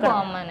ചെയ്ത്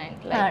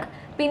കൊടുക്കണം.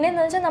 പിന്നെ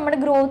എന്താ വെച്ചാൽ നമ്മുടെ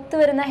ഗ്രോത്ത്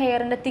വരുന്ന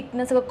ഹെയറിൻ്റെ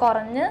തിക്നെസ് ഒക്കെ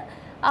കുറഞ്ഞ്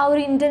ആ ഒരു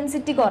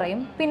ഇൻറ്റൻസിറ്റി കുറയും.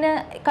 പിന്നെ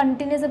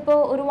കണ്ടിന്യൂസ് ഇപ്പോൾ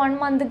ഒരു 1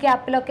 month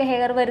ഗ്യാപ്പിലൊക്കെ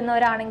ഹെയർ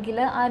വരുന്നവരാണെങ്കിൽ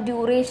ആ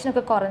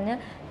ഡ്യൂറേഷനൊക്കെ കുറഞ്ഞ്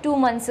 2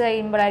 months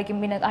കഴിയുമ്പോഴായിരിക്കും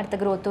പിന്നെ അടുത്ത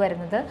ഗ്രോത്ത്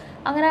വരുന്നത്.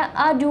 അങ്ങനെ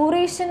ആ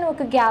ഡ്യൂറേഷനും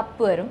ഒക്കെ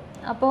ഗ്യാപ്പ് വരും.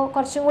 അപ്പോൾ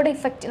കുറച്ചും കൂടെ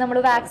ഇഫക്റ്റ് നമ്മൾ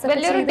വാക്സ്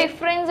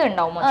ഡിഫറൻസ്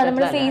ഉണ്ടാവും.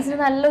 നമ്മുടെ ഫേസിന്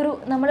നല്ലൊരു,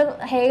 നമ്മൾ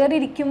ഹെയർ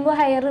ഇരിക്കുമ്പോൾ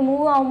ഹെയർ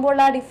റിമൂവ്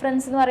ആകുമ്പോൾ ആ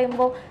ഡിഫറൻസ് എന്ന്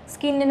പറയുമ്പോൾ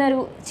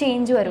സ്കിന്നിനൊരു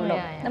ചേഞ്ച് വരുമല്ലോ.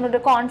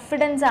 നമ്മുടെ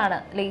കോൺഫിഡൻസ് ആണ്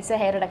ലേസർ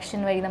ഹെയർ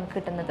റിഡക്ഷൻ വഴി നമുക്ക്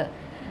കിട്ടുന്നത്.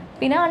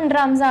 പിന്നെ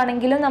അൺഡ്രാംസ്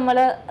ആണെങ്കിലും നമ്മൾ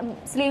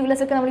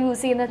സ്ലീവ്ലെസ് ഒക്കെ നമ്മൾ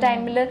യൂസ് ചെയ്യുന്ന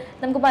ടൈമിൽ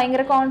നമുക്ക്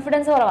ഭയങ്കര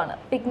കോൺഫിഡൻസ് കുറവാണ്,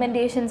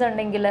 പിഗ്മെൻറ്റേഷൻസ്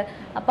ഉണ്ടെങ്കിൽ.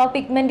 അപ്പോൾ ആ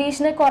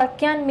പിഗ്മെൻറ്റേഷനെ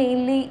കുറയ്ക്കാൻ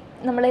മെയിൻലി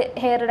നമ്മൾ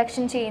ഹെയർ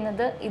റിഡക്ഷൻ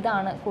ചെയ്യുന്നത്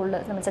ഇതാണ്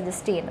കൂടുതൽ നമ്മൾ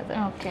സജസ്റ്റ് ചെയ്യുന്നത്.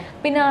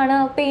 പിന്നെ ആണ്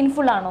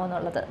പെയിൻഫുൾ ആണോ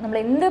എന്നുള്ളത്, നമ്മൾ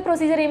എന്ത്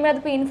പ്രൊസീജിയർ ചെയ്യുമ്പോൾ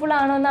അത് പെയിൻഫുൾ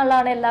ആണോ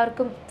എന്നുള്ളതാണ്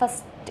എല്ലാവർക്കും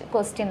ഫസ്റ്റ്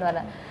ക്വസ്റ്റ്യൻ എന്ന്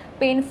പറയുന്നത്.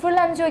 പെയിൻഫുൾ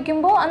ആണെന്ന്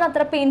ചോദിക്കുമ്പോൾ അന്ന്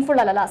അത്ര പെയിൻഫുൾ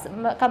അല്ല.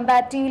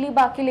 കമ്പാരിറ്റീവ്ലി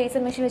ബാക്കി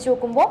ലേസർ മെഷീൻ വെച്ച്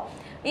നോക്കുമ്പോൾ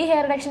ഈ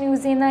ഹെയർ റിഡക്ഷൻ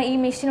യൂസ് ചെയ്യുന്ന ഈ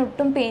മെഷീൻ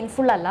ഒട്ടും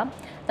പെയിൻഫുൾ അല്ല.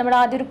 നമ്മൾ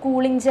ആദ്യം ഒരു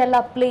കൂളിംഗ് ജെൽ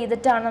അപ്ലൈ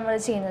ചെയ്തിട്ടാണ് നമ്മൾ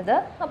ചെയ്യുന്നത്.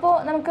 അപ്പോൾ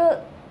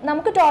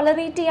നമുക്ക്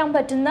ടോളറേറ്റ് ചെയ്യാൻ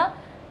പറ്റുന്ന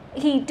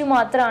ഹീറ്റ്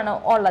മാത്രമാണ്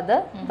ഉള്ളത്.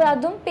 അപ്പോൾ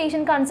അതും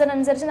പേഷ്യൻ്റ് കൺസേൺ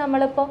അനുസരിച്ച്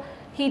നമ്മളിപ്പോൾ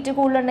ഹീറ്റ്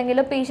കൂടുതലുണ്ടെങ്കിൽ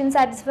പേഷ്യൻ്റ്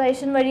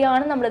സാറ്റിസ്ഫാക്ഷൻ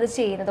വഴിയാണ് നമ്മളിത്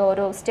ചെയ്യുന്നത്,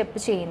 ഓരോ സ്റ്റെപ്പ്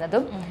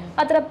ചെയ്യുന്നതും.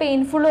 അത്ര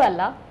പെയിൻഫുള്ളും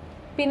അല്ല.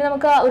 പിന്നെ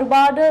നമുക്ക്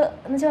ഒരുപാട്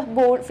എന്ന്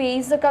വെച്ചാൽ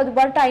ഫേസൊക്കെ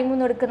ഒരുപാട്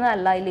ടൈമൊന്നും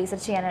എടുക്കുന്നതല്ല ഈ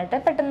ലേസർ ചെയ്യാനായിട്ട്,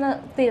 പെട്ടെന്ന്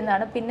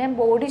തീരുന്നതാണ്. പിന്നെ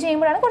ബോഡി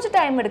ചെയ്യുമ്പോഴാണ് കുറച്ച്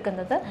ടൈം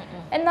എടുക്കുന്നത്,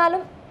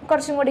 എന്നാലും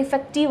കുറച്ചും കൂടി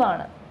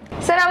ഇഫക്റ്റീവാണ്.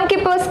 സർ,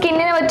 നമുക്കിപ്പോൾ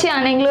സ്കിന്നിനെ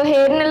പറ്റിയാണെങ്കിലും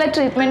ഹെയറിനുള്ള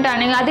ട്രീറ്റ്മെന്റ്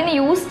ആണെങ്കിലും അതിന്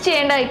യൂസ്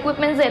ചെയ്യേണ്ട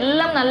എക്വിപ്മെന്റ്സ്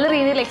എല്ലാം നല്ല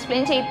രീതിയിൽ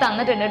എക്സ്പ്ലെയിൻ ചെയ്ത്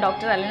തന്നിട്ടുണ്ട്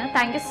doctor Aleena.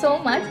 Thank you so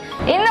much.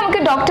 ഇനി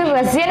നമുക്ക് ഡോക്ടർ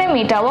റസിയനെ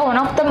മീറ്റ് ആവുക. One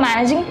of the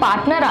managing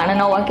partner ആണ്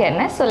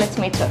നോവാകെയറിനെ. So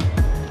let's meet Har.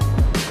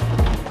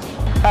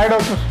 Hi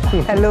doctor.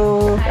 Hello.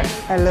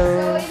 Hello.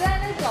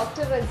 ഇതാണ്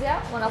doctor Raziya,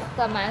 one of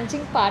the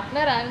managing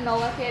partner ആണ്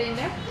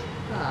നോവാകെയറിന്റെ.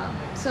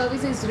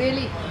 Service is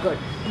really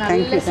good.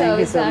 നല്ല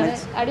സർവീസ് ആണ്,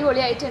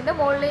 അടിപൊളിയായിട്ടുണ്ട്.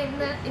 മോളിൽ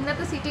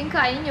ഇന്നത്തെ സീറ്റിംഗ്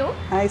കഴിഞ്ഞു.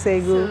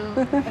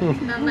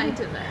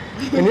 നന്നായിട്ടുണ്ട്.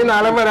 ഇനി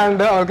നാളെ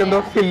വരാണ്ട് അവർക്ക് എന്തോ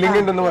ഫില്ലിംഗ്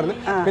ഉണ്ടെന്ന് പറഞ്ഞു.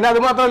 പിന്നെ അത്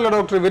മാത്രമല്ല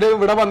ഡോക്ടർ,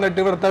 ഇവിടെ വന്നിട്ട്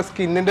ഇവിടുത്തെ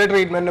സ്കിന്നിന്റെ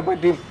ട്രീറ്റ്മെന്റിനെ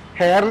പറ്റിയും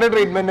ഹെയറിന്റെ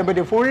ട്രീറ്റ്മെന്റിനെ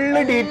പറ്റി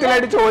ഫുള്ള് ഡീറ്റെയിൽ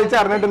ആയിട്ട്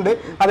ചോദിച്ചറിഞ്ഞിട്ടുണ്ട്.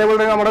 അതേപോലെ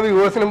തന്നെ നമ്മുടെ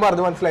വ്യൂവേഴ്സിനും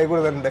പറഞ്ഞ് മനസ്സിലാക്കി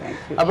കൊടുത്തിട്ടുണ്ട്.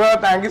 അപ്പോൾ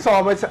താങ്ക് യു സോ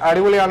മച്ച്.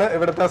 അടിപൊളിയാണ്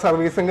ഇവിടുത്തെ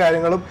സർവീസും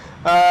കാര്യങ്ങളും.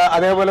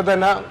 അതേപോലെ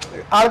തന്നെ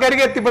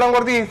ആൾക്കാർക്ക് എത്തിപ്പെടാൻ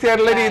കുറച്ച് ഈസി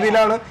ആയിട്ടുള്ള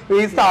രീതിയിലാണ് ഈ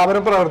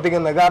സ്ഥാപനം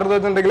പ്രവർത്തിക്കുന്നത്. കാരണം എന്താ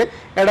വെച്ചിട്ടുണ്ടെങ്കിൽ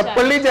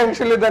എടപ്പള്ളി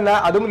ജംഗ്ഷനിൽ തന്നെ,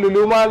 അതും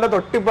ലുലു മാളിന്റെ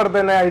തൊട്ടിപ്പുറത്ത്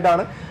തന്നെ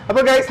ആയിട്ടാണ്.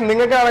 അപ്പൊ ഗൈസ്,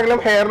 നിങ്ങൾക്കാണെങ്കിലും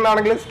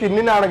ഹെയറിനാണെങ്കിലും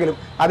സ്കിന്നിനാണെങ്കിലും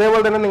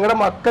അതേപോലെ തന്നെ നിങ്ങളുടെ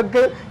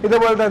മക്കൾക്ക്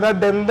ഇതേപോലെ തന്നെ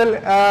ഡെന്റൽ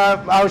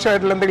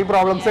ആവശ്യമായിട്ടുള്ള എന്തെങ്കിലും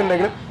പ്രോബ്ലംസ്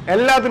ഉണ്ടെങ്കിലും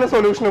എല്ലാത്തിനും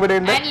സൊല്യൂഷൻ ഇവിടെ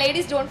ഉണ്ട്.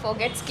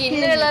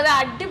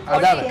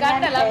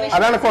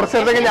 അതാണ് കുറച്ച്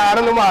നേരത്തേക്ക്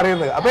ഞാനൊന്നും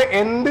മാറിയത്. അപ്പൊ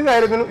എന്ത്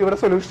കാര്യത്തിനും ഇവിടെ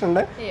സൊല്യൂഷൻ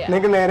ഉണ്ട്.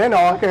 നിങ്ങൾക്ക് നേരെ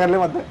നോവക്കെയറിൽ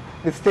വന്ന്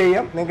വിസിറ്റ്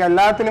ചെയ്യാം. നിങ്ങൾക്ക്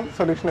എല്ലാത്തിനും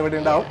സൊല്യൂഷൻ ഇവിടെ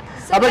ഉണ്ടാവും.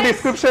 അപ്പൊ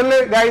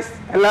ഡിസ്ക്രിപ്ഷനിൽ ഗൈസ്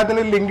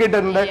എല്ലാത്തിനും ലിങ്ക്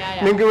ഇട്ടിട്ടുണ്ട്.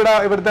 നിങ്ങൾക്ക്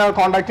ഇവിടുത്തെ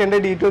കോൺടാക്ട്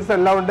ചെയ്യേണ്ട ഡീറ്റെയിൽസ്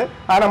എല്ലാം ഉണ്ട്.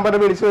 ആ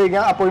നമ്പറിൽ വിളിച്ചു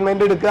ചോദിക്കാം,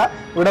 അപ്പോയിന്റ്മെന്റ് എടുക്കുക,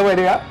 ഇവിടെ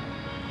വരിക.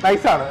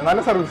 നൈസ് ആണ്, നല്ല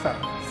സർവീസ് ആണ്.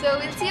 So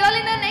we'll see you all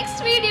in the next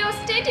video.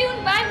 Stay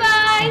tuned. Bye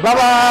bye. Bye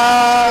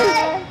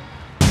bye.